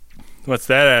 What's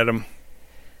that, Adam?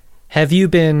 Have you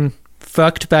been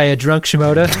fucked by a drunk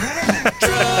Shimoda?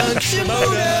 Drunk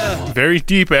Shimoda! Very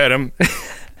deep, Adam.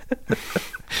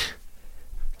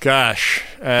 Gosh,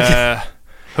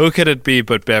 who could it be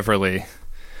but Beverly?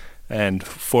 And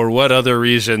for what other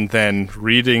reason than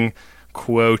reading,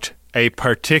 quote, a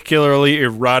particularly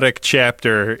erotic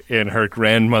chapter in her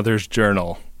grandmother's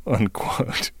journal,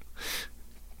 unquote.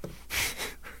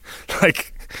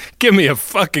 Like, give me a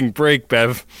fucking break,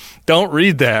 Bev. Don't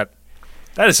read that.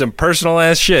 That is some personal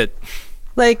ass shit.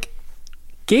 Like,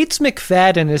 Gates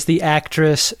McFadden is the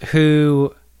actress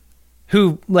who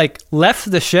like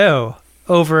left the show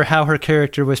over how her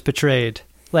character was portrayed.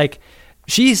 Like,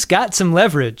 she's got some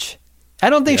leverage. I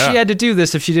don't think she had to do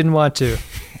this if she didn't want to.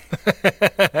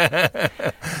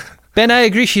 Ben, I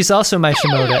agree. She's also my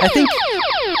Shimoda.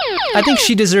 I think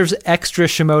she deserves extra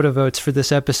Shimoda votes for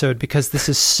this episode because this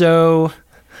is so,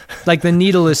 like, the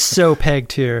needle is so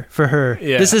pegged here for her.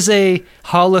 Yeah. This is a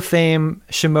Hall of Fame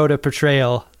Shimoda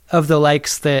portrayal of the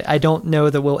likes that I don't know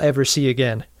that we'll ever see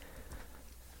again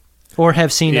or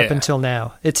have seen up until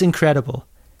now. It's incredible.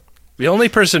 The only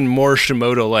person more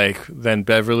Shimoda-like than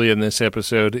Beverly in this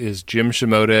episode is Jim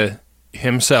Shimoda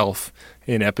himself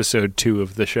in episode 2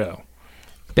 of the show.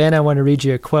 Ben, I want to read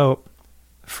you a quote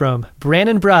from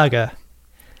Brandon Braga.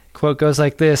 Quote goes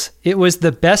like this: "It was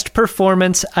the best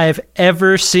performance I've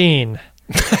ever seen.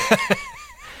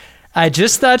 I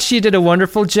just thought she did a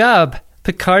wonderful job.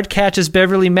 Picard catches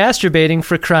Beverly masturbating,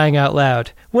 for crying out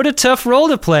loud. What a tough role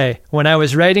to play. When I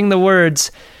was writing the words,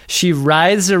 she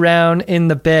writhes around in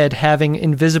the bed having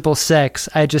invisible sex,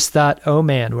 I just thought, oh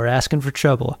man, we're asking for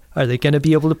trouble. Are they going to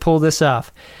be able to pull this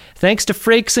off? Thanks to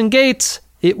Frakes and Gates,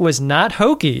 it was not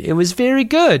hokey. It was very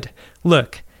good.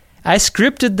 Look, I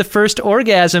scripted the first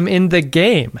orgasm in the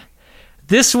game.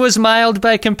 This was mild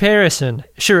by comparison.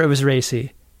 Sure, it was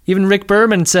racy. Even Rick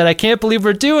Berman said, I can't believe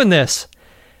we're doing this.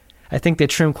 I think they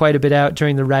trimmed quite a bit out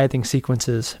during the writhing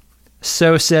sequences.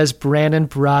 So says Brandon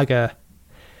Braga."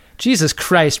 Jesus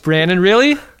Christ, Brandon,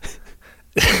 really?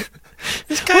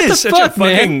 This guy is such a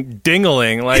fucking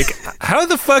dingling. Like, how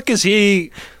the fuck is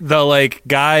he the, like,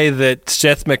 guy that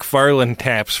Seth MacFarlane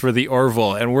taps for the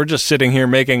Orville, and we're just sitting here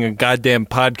making a goddamn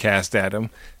podcast at him?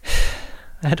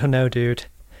 I don't know, dude.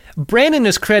 Brandon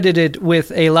is credited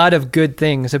with a lot of good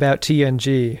things about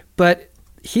TNG, but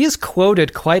he is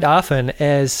quoted quite often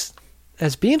as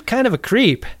being kind of a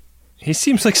creep. He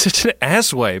seems like such an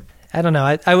asswipe. I don't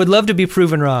know. I would love to be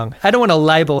proven wrong. I don't want to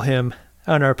libel him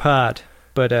on our pod,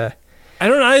 but I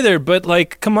don't either, but,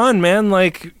 like, come on, man.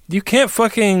 Like, you can't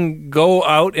fucking go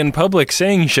out in public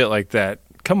saying shit like that.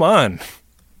 Come on.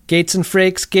 Gates and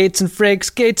Frakes, Gates and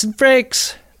Frakes, Gates and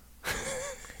Frakes.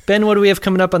 Ben, what do we have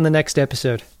coming up on the next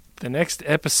episode? The next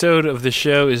episode of the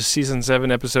show is Season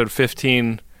 7, Episode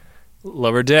 15,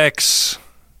 Lower Decks.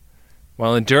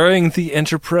 While enduring the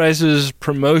Enterprise's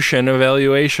promotion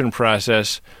evaluation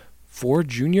process, 4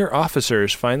 junior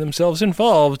officers find themselves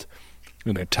involved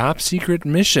in a top-secret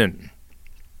mission.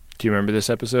 Do you remember this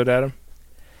episode, Adam?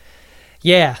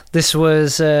 Yeah, this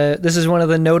is one of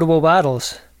the notable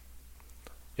bottles.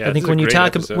 Yeah, I think when you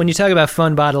talk about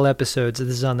fun bottle episodes, this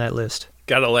is on that list.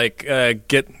 Gotta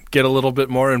get a little bit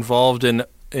more involved in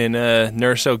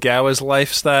Nurse Ogawa's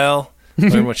lifestyle,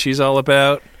 learn what she's all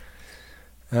about.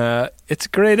 It's a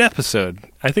great episode.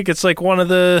 I think it's like one of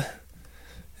the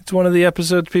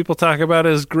episodes people talk about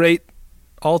as great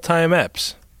all-time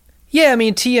eps. Yeah, I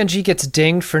mean, TNG gets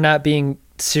dinged for not being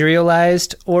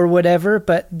serialized or whatever,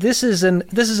 but this is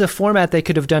a format they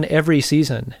could have done every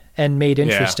season and made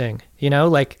interesting. Yeah. You know,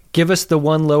 like, give us the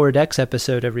one Lower Decks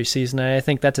episode every season, and I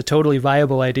think that's a totally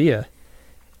viable idea.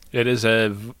 It's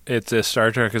a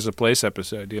Star Trek as a place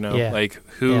episode, you know? Yeah. Like,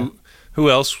 who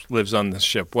else lives on this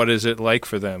ship? What is it like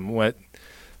for them? What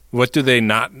do they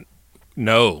not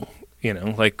know? You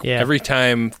know, like, every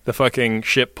time the fucking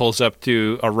ship pulls up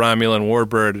to a Romulan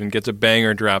warbird and gets a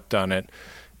banger dropped on it,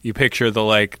 you picture the,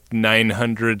 like,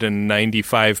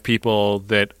 995 people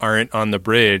that aren't on the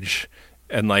bridge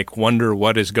and, like, wonder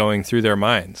what is going through their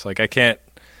minds. Like, I can't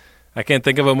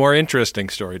think of a more interesting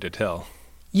story to tell.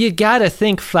 You gotta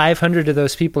think 500 of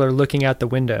those people are looking out the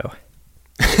window.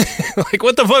 Like,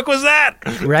 what the fuck was that?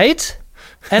 Right?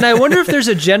 And I wonder if there's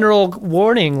a general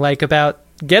warning, like, about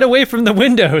get away from the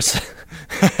windows.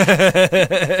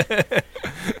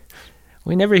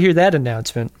 We never hear that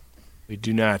announcement. We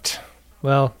do not.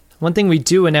 Well, one thing we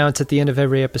do announce at the end of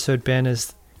every episode, Ben,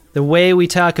 is the way we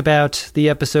talk about the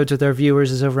episodes with our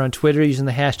viewers is over on Twitter using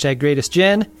the hashtag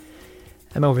GreatestGen.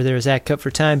 I'm over there as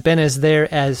 @CutForTime. Ben is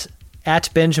there as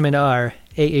 @BenjaminR,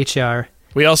 AHR.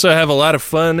 We also have a lot of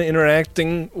fun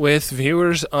interacting with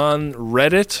viewers on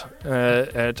Reddit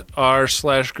at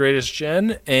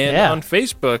r/GreatestGen and on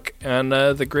Facebook on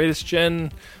the Greatest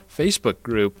Gen Facebook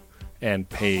group and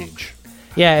page.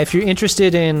 Yeah, if you're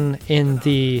interested in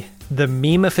the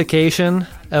memification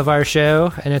of our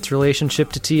show and its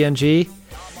relationship to TNG,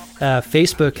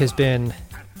 Facebook has been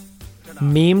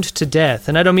memed to death.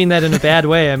 And I don't mean that in a bad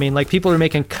way. I mean, like, people are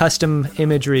making custom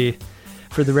imagery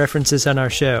for the references on our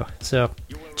show. So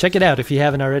check it out if you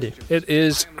haven't already. It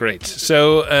is great.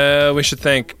 So we should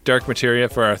thank Dark Materia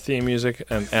for our theme music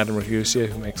and Adam Ragusia,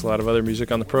 who makes a lot of other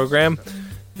music on the program.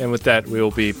 And with that, we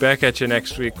will be back at you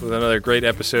next week with another great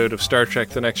episode of Star Trek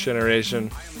The Next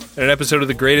Generation, and an episode of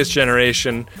The Greatest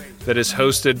Generation that is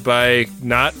hosted by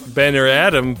not Ben or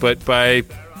Adam, but by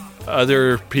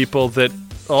other people that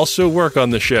also work on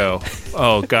the show.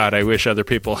 Oh, God, I wish other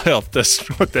people helped us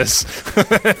with this.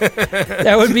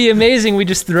 That would be amazing. We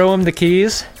just throw them the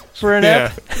keys for an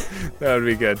ep. That would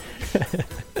be good.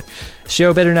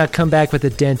 Show better not come back with a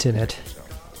dent in it.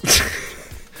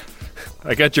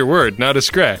 I got your word, not a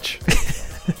scratch.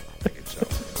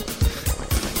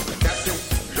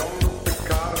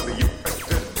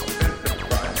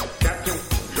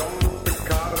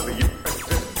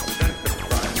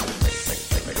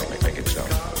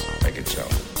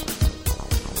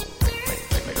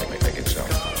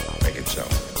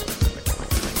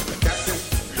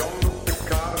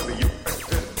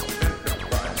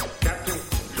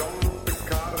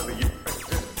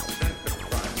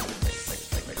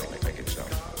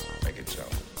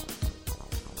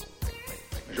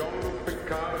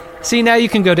 See, now you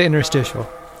can go to interstitial.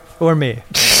 Or me.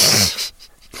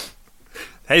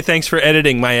 Hey, thanks for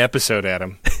editing my episode,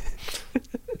 Adam.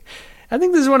 I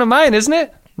think this is one of mine, isn't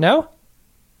it? No?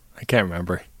 I can't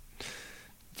remember.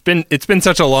 It's been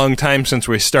such a long time since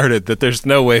we started that there's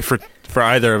no way for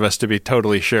either of us to be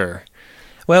totally sure.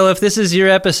 Well, if this is your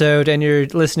episode and you're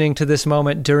listening to this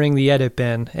moment during the edit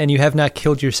bin and you have not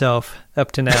killed yourself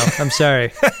up to now, I'm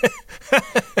sorry.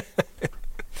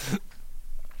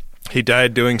 He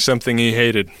died doing something he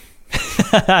hated.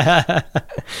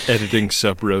 Editing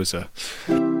Sub Rosa.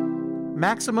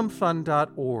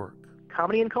 MaximumFun.org.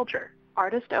 Comedy and culture.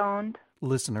 Artist owned.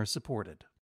 Listener supported.